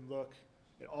through and look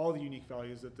at all the unique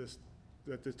values that this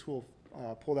tool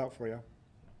pulled out for you.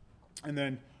 And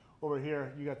then over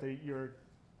here, you got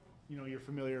your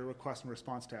familiar request and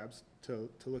response tabs to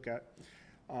look at.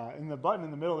 And the button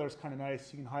in the middle there is kind of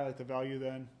nice. You can highlight the value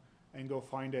then and go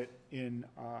find it in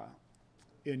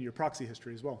your proxy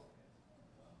history as well.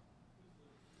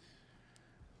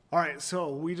 All right, so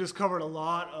we just covered a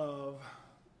lot of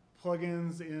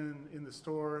plugins in the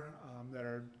store that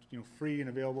are free and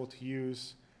available to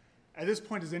use. At this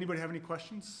point, does anybody have any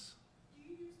questions? Do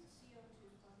you use the CO2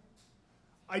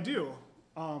 plugin? I do.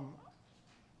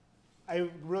 I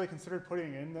really considered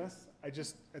putting in this.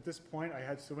 At this point, I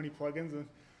had so many plugins, and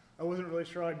I wasn't really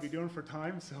sure I'd be doing for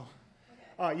time. So,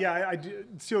 yeah, I do.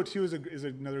 CO2 is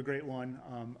another great one.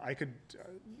 I could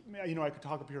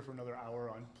talk up here for another hour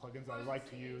on plugins I like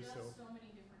to use. So many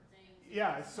different things.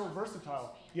 Yeah, it's so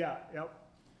versatile. Yeah, yep.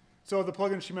 So the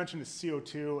plugin she mentioned is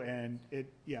CO2, and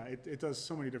it does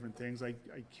so many different things. I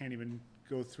can't even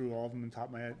go through all of them on top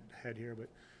of my head here, but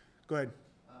go ahead.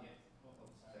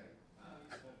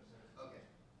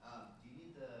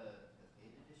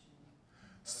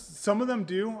 Some of them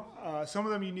do. Some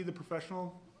of them you need the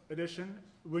professional edition.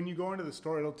 When you go into the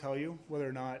store, it'll tell you whether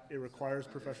or not it requires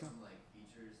professional. Some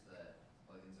features that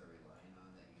plugins are relying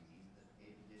on that you need the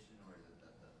paid edition, or is it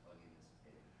that the plugin is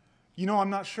paid?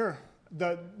 I'm not sure.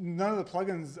 None of the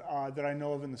plugins that I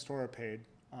know of in the store are paid.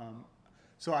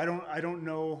 So I don't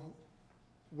know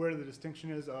where the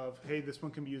distinction is of, hey, this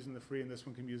one can be used in the free and this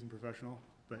one can be used in professional.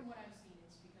 But from what I've seen,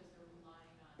 it's because they're relying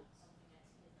on something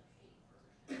that's in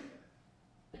the paid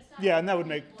version. Yeah, and that would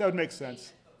make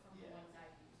sense. But from the ones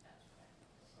I've used, that's what I've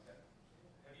used. Okay.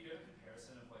 Have you done a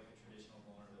comparison of a traditional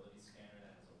vulnerability scanner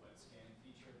that has a web scanning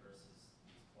feature versus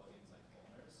these plugins like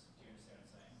Vulners? Do you understand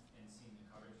what I'm saying? And seeing the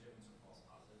coverage difference or false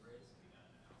positive rates? Have you done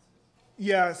an analysis?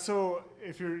 Yeah, so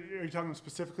are you talking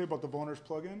specifically about the Vulners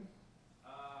plugin?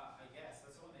 I guess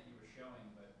that's the one that you were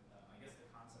showing, but I guess the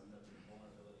concept of the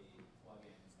vulnerability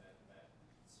plugin is that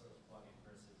sort of plugin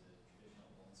versus a traditional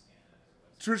vuln scanner that has a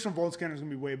web. Traditional vuln scanner is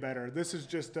going to be way better. This is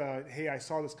just, hey, I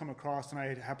saw this come across and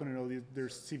I happen to know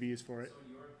there's CVEs for it. So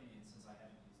in your opinion, since I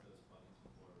haven't used those plugins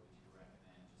before, would you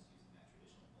recommend just using that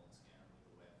traditional vuln scanner with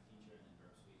the web feature and then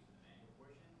Burp Suite for the manual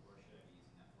portion, or should I be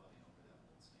using that plugin over that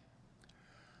vuln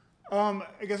scanner?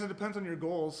 I guess it depends on your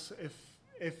goals.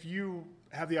 If you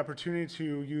have the opportunity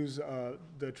to use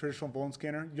the traditional vuln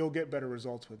scanner, you'll get better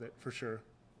results with it for sure.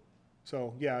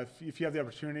 So yeah, if you have the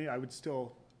opportunity, I would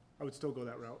still go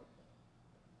that route.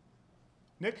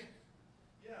 Nick?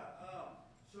 Yeah,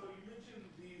 so you mentioned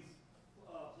these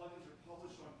plugins are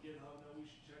published on GitHub. No, we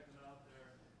should check them out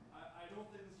there. I don't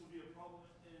think this will be a problem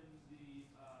in the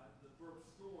Burp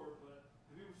store, but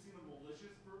have you ever seen a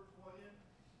malicious Burp plugin?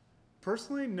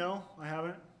 Personally, no, I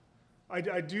haven't.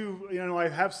 I do, I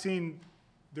have seen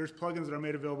there's plugins that are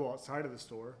made available outside of the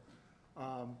store.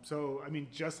 So, I mean,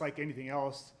 just like anything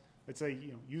else, it's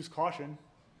use caution.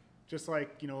 Just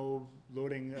like,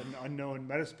 loading an unknown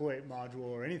Metasploit module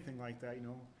or anything like that,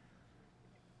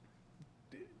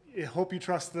 I hope you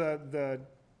trust the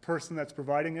person that's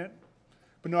providing it.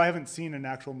 But no, I haven't seen an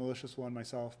actual malicious one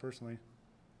myself, personally.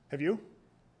 Have you?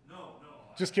 No.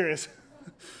 Just curious.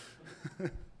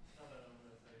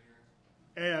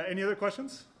 Any other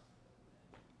questions?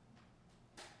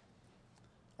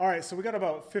 All right, so we got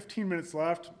about 15 minutes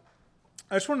left.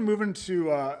 I just want to move into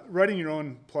writing your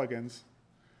own plugins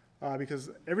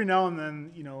because every now and then,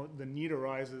 you know, the need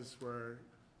arises where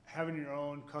having your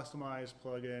own customized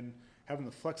plugin, having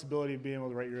the flexibility of being able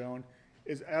to write your own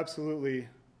is absolutely,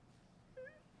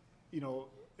 you know,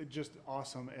 just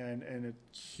awesome and a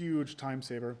huge time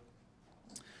saver.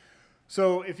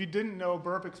 So if you didn't know,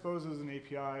 Burp exposes an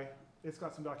API. It's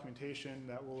got some documentation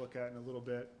that we'll look at in a little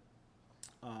bit.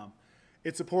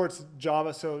 It supports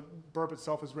Java, so Burp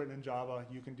itself is written in Java.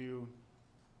 You can do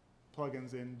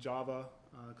plugins in Java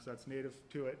because that's native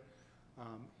to it.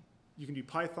 You can do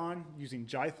Python using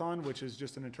Jython, which is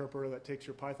just an interpreter that takes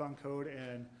your Python code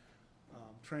and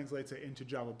translates it into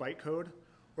Java bytecode.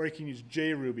 Or you can use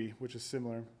JRuby, which is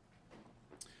similar.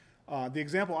 The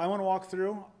example I want to walk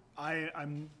through,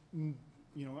 I'm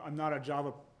not a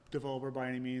Java developer by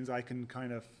any means. I can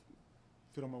kind of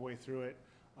fiddle my way through it.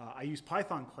 I use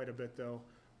Python quite a bit though,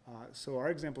 so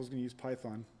our example is going to use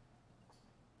Python.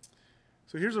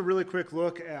 So here's a really quick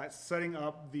look at setting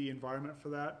up the environment for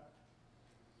that.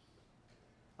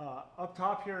 Up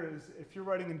top here is, if you're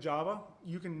writing in Java,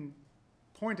 you can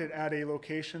point it at a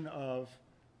location of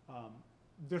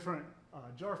different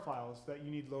jar files that you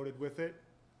need loaded with it.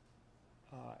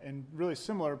 And really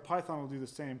similar, Python will do the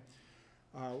same,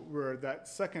 where that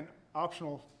second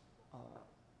optional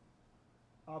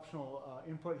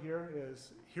input here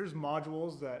is, here's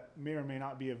modules that may or may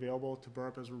not be available to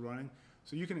Burp as we're running.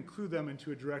 So you can include them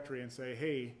into a directory and say,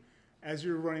 hey, as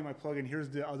you're running my plugin, here's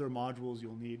the other modules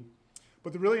you'll need.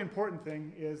 But the really important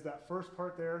thing is that first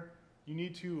part there, you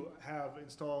need to have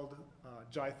installed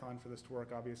Jython for this to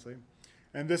work, obviously.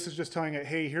 And this is just telling it,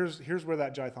 hey, here's where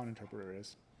that Jython interpreter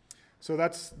is. So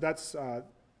that's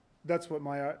what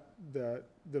my the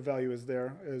value is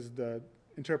there, is the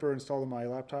interpreter installed on my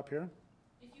laptop here.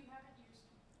 If you haven't used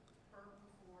Burp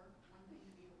before, one thing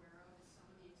to be aware of is some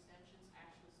of the extensions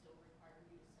actually still require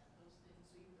you to set those things.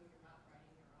 So even though you're not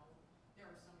writing your own, there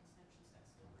are some extensions that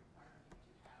still require you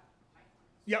to have Python.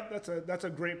 Yep, that's a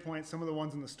great point. Some of the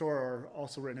ones in the store are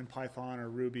also written in Python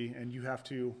or Ruby, and you have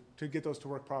to get those to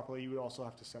work properly, you would also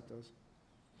have to set those.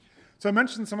 So I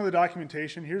mentioned some of the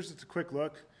documentation. Here's just a quick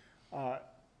look.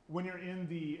 When you're in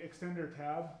the Extender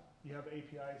tab, you have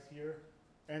APIs here,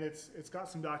 and it's got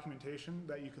some documentation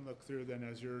that you can look through then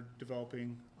as you're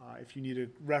developing. If you need a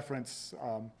reference,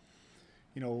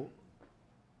 you know,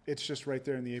 it's just right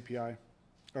there in the API,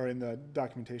 or in the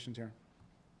documentations here.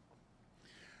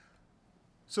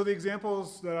 So the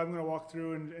examples that I'm going to walk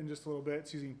through in just a little bit,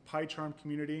 it's using PyCharm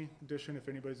Community Edition if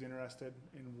anybody's interested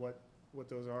in what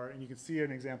those are. And you can see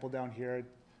an example down here. I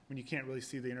mean, you can't really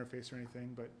see the interface or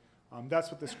anything, but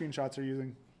that's what the screenshots are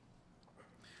using.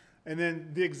 And then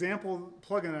the example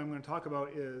plugin I'm going to talk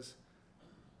about is,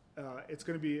 it's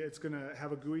going to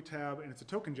have a GUI tab and it's a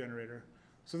token generator.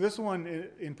 So this one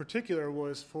in particular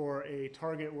was for a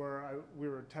target where we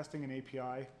were testing an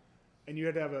API, and you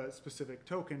had to have a specific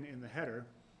token in the header,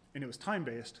 and it was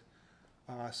time-based.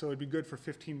 So it'd be good for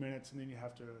 15 minutes, and then you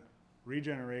have to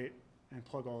regenerate and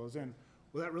plug all those in.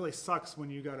 Well, that really sucks when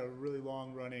you got a really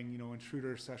long-running, you know,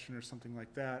 intruder session or something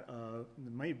like that. That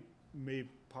may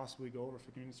possibly go over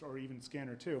 15 minutes, or even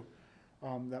scanner too.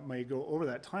 That may go over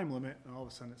that time limit, and all of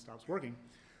a sudden it stops working.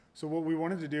 So what we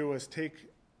wanted to do was take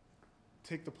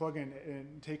the plugin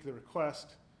and take the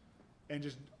request and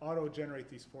just auto-generate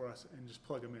these for us and just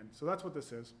plug them in. So that's what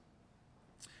this is.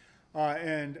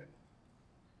 And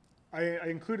I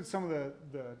included some of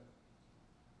the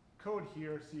code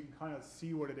here so you can kind of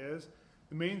see what it is.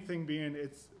 The main thing being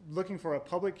it's looking for a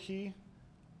public key,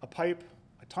 a pipe,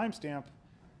 a timestamp,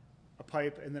 a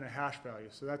pipe, and then a hash value.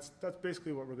 So that's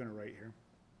basically what we're going to write here.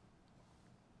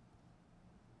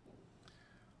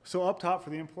 So up top for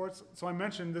the imports, so I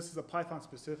mentioned this is a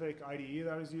Python-specific IDE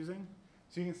that I was using.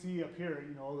 So you can see up here,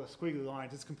 you know, all the squiggly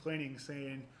lines. It's complaining,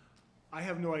 saying, I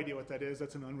have no idea what that is.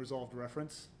 That's an unresolved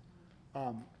reference.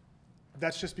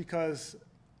 That's just because,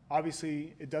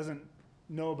 obviously, it doesn't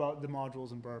know about the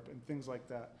modules in Burp and things like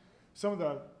that. Some of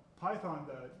the Python,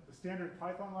 the standard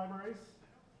Python libraries,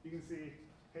 you can see,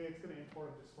 hey, it's going to import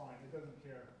them just fine. It doesn't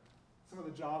care. Some of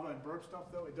the Java and Burp stuff,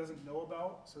 though, it doesn't know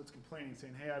about, so it's complaining,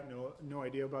 saying, hey, I have no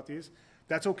idea about these.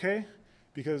 That's okay,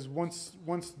 because once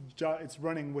it's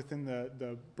running within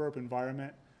the Burp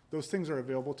environment, those things are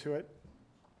available to it.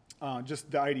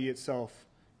 Just the IDE itself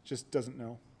just doesn't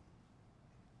know.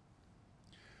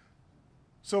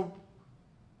 So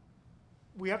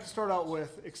we have to start out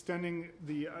with extending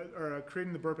or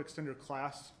creating the Burp extender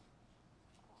class.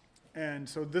 And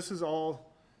so this is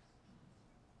all,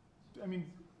 I mean,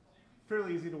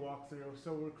 fairly easy to walk through.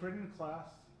 So we're creating a class.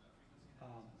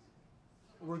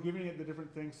 we're giving it the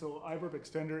different things. So iBurp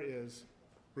extender is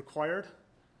required.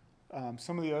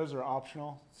 Some of the others are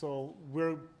optional. So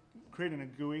we're creating a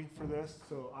GUI for this.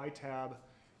 So iTab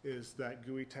is that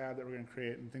GUI tab that we're going to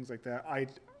create and things like that.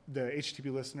 The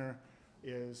HTTP listener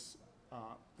is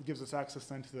gives us access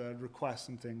then to the requests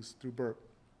and things through Burp.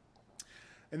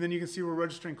 And then you can see we're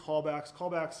registering callbacks.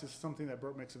 Callbacks is something that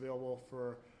Burp makes available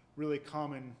for really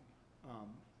common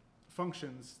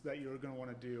functions that you're going to want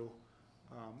to do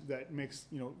that makes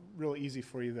real easy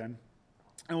for you then.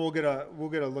 And we'll get a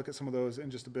look at some of those in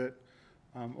just a bit.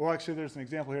 Well, actually, there's an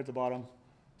example here at the bottom.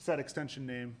 Set extension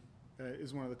name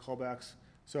is one of the callbacks.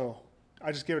 So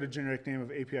I just gave it a generic name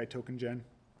of API token gen.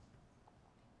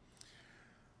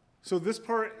 So this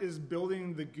part is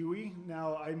building the GUI.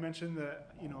 Now I mentioned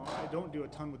that I don't do a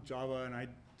ton with Java, and I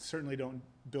certainly don't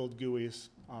build GUIs.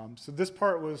 So this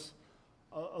part was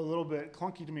a little bit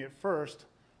clunky to me at first,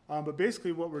 but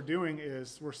basically what we're doing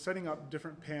is we're setting up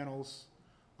different panels,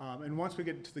 and once we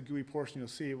get to the GUI portion, you'll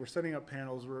see we're setting up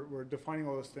panels. We're defining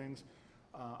all those things.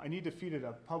 I need to feed it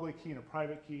a public key and a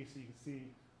private key, so you can see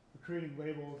we're creating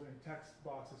labels and text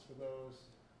boxes for those.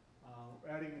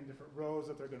 Adding in different rows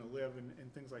that they're going to live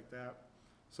and things like that.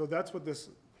 So that's what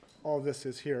all this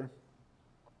is here.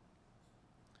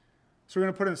 So we're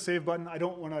going to put in a save button. I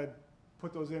don't want to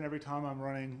put those in every time I'm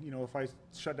running. If I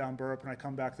shut down Burp and I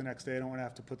come back the next day, I don't want to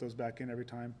have to put those back in every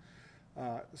time.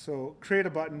 So create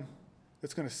a button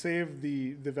that's going to save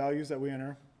the values that we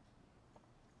enter.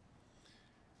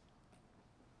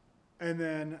 And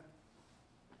then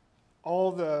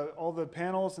all the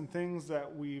panels and things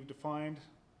that we've defined.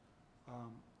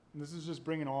 And this is just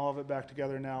bringing all of it back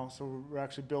together now. So we're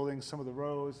actually building some of the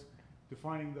rows,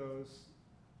 defining those,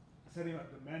 setting up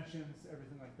dimensions,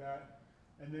 everything like that.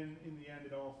 And then in the end,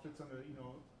 it all fits on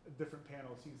a different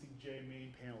panel. So you can see J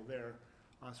main panel there.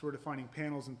 So we're defining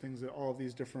panels and things that all of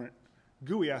these different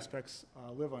GUI aspects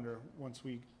live under once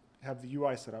we have the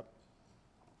UI set up.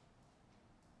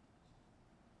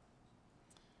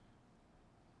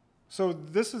 So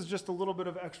this is just a little bit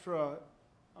of extra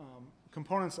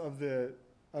components of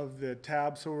the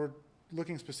tab. So we're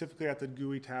looking specifically at the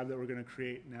GUI tab that we're going to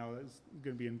create now. That's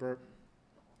going to be in Burp.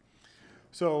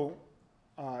 So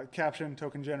caption,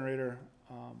 token generator,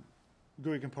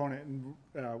 GUI component, and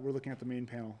we're looking at the main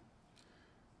panel.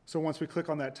 So once we click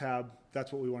on that tab,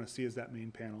 that's what we want to see is that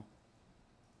main panel.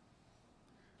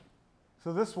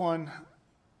 So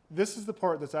this is the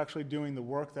part that's actually doing the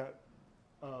work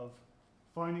of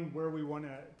finding where we want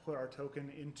to put our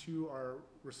token into our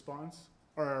response,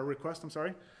 or our request, I'm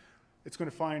sorry. It's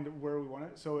going to find where we want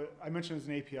it. So I mentioned it's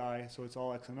an API, so it's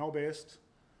all XML based.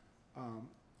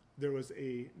 There was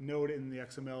a node in the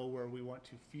XML where we want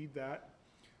to feed that.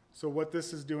 So what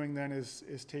this is doing then is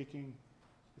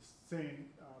saying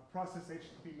process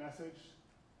HTTP message.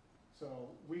 So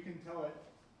we can tell it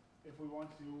if we want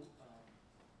to.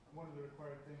 One of the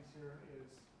required things here is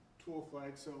tool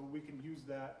flag, so we can use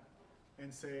that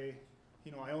and say,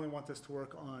 I only want this to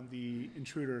work on the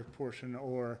intruder portion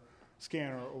or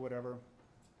scanner or whatever.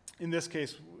 In this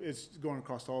case, it's going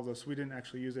across all of those, so we didn't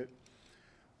actually use it.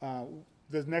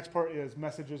 The next part is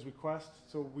messages request.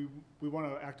 So we want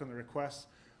to act on the requests.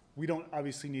 We don't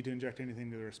obviously need to inject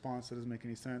anything to the response. That doesn't make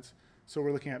any sense. So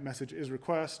we're looking at message is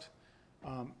request.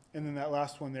 And then that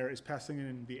last one there is passing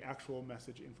in the actual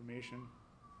message information.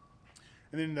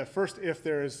 And then the first if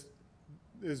there is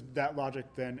that logic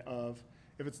then of,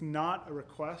 if it's not a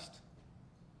request,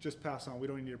 just pass on. We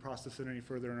don't need to process it any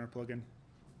further in our plugin.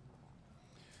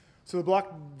 So the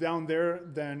block down there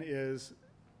then is,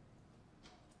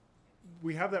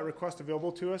 we have that request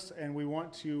available to us, and we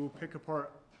want to pick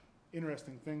apart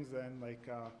interesting things then, like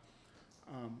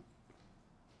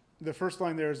the first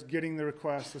line there is getting the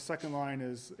request. The second line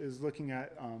is looking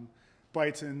at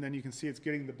bytes, and then you can see it's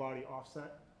getting the body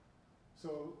offset.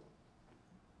 So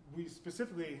we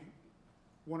specifically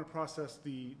want to process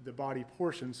the body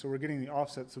portion, so we're getting the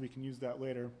offset so we can use that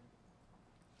later.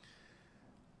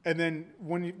 And then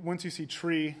once you see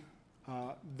tree,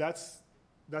 that's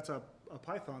a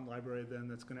Python library then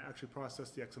that's going to actually process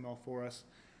the XML for us.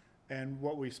 And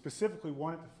what we specifically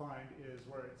want it to find is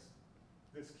where it's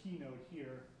this key node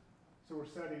here. So we're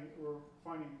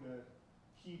finding the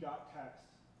key.text,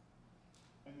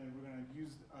 and then we're going to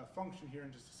use a function here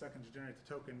in just a second to generate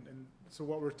the token. And so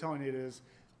what we're telling it is,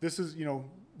 this is,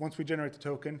 once we generate the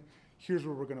token, here's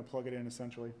where we're going to plug it in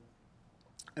essentially.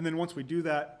 And then once we do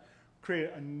that,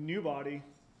 create a new body.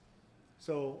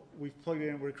 So we've plugged it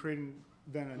in, we're creating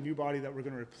then a new body that we're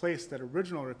going to replace that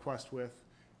original request with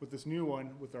this new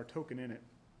one with our token in it.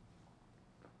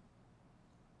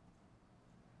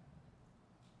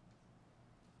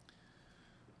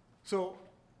 So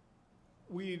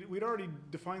we'd already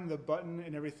defined the button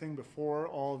and everything before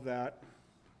all of that.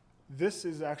 This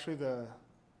is actually the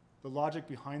logic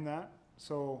behind that.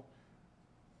 So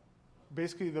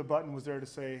basically the button was there to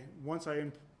say, once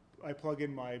I plug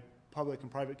in my public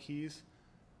and private keys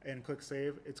and click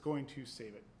save, it's going to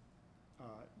save it.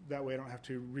 That way I don't have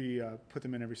to put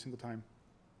them in every single time.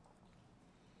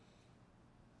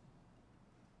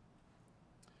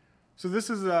 So this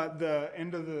is the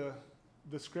end of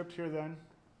the script here then.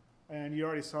 And you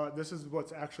already saw it. This is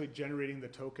what's actually generating the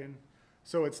token.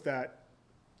 So it's that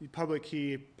public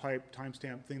key pipe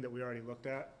timestamp thing that we already looked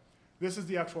at. This is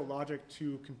the actual logic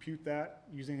to compute that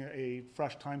using a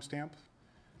fresh timestamp.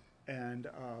 And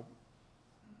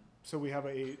so we have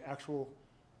a actual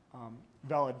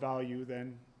valid value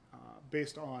then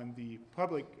based on the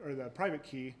public or the private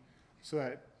key, so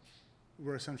that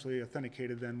we're essentially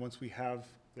authenticated then once we have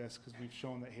this, because we've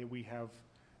shown that, hey, we have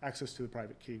access to the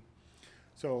private key.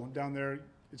 So down there,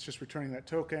 it's just returning that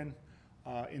token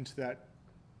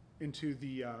into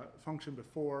the function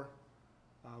before,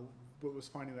 what was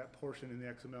finding that portion in the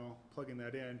XML, plugging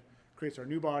that in, creates our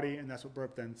new body, and that's what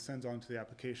Burp then sends on to the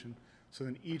application. So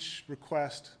then each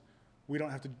request, we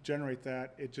don't have to generate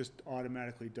that, it just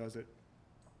automatically does it.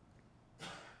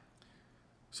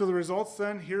 So the results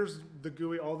then, here's the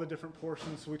GUI, all the different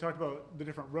portions. So we talked about the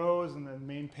different rows and the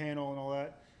main panel and all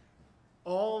that.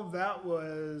 All of that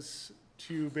was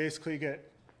to basically get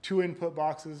 2 input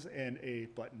boxes and a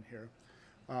button here.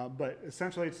 But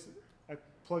essentially, it's I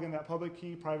plug in that public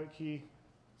key, private key,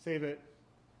 save it,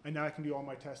 and now I can do all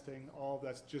my testing. All of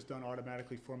that's just done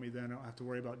automatically for me then. I don't have to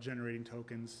worry about generating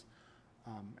tokens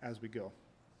as we go.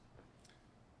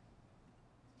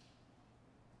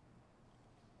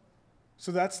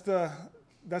 So that's the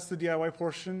DIY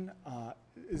portion.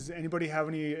 Does anybody have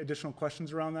any additional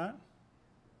questions around that?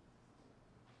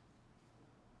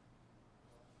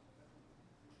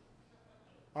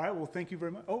 All right, well, thank you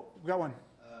very much. Oh, we got one.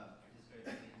 Just very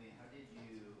quickly, I mean, how did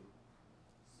you,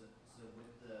 so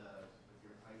with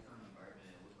your Python environment,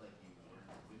 it looked like you wouldn't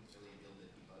really be able to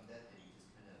debug that. Did you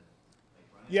just kind of like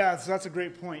run it? Yeah, so that's a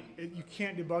great point. You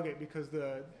can't debug it because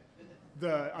the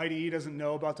IDE doesn't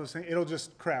know about those things. It'll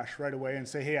just crash right away and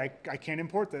say, hey, I can't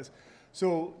import this.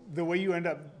 So the way you end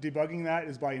up debugging that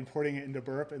is by importing it into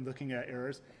Burp and looking at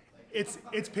errors. It's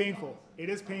painful. It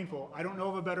is painful. I don't know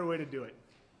of a better way to do it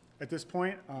at this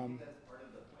point. I think that's part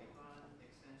of the Python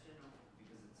extension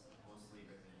because it's mostly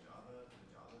written in Java. Would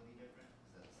Java be different?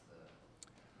 Because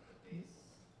that's the base.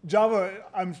 Java,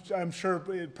 I'm sure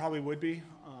it probably would be.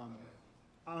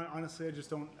 Honestly, I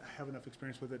just don't have enough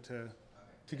experience with it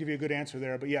to give you a good answer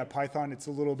there. But yeah, Python, it's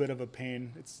a little bit of a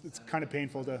pain. It's kind of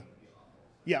painful to.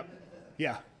 Yeah,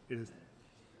 it is.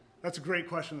 That's a great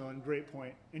question though, and great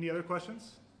point. Any other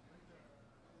questions?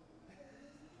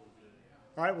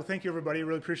 All right, well, thank you everybody.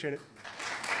 Really appreciate it.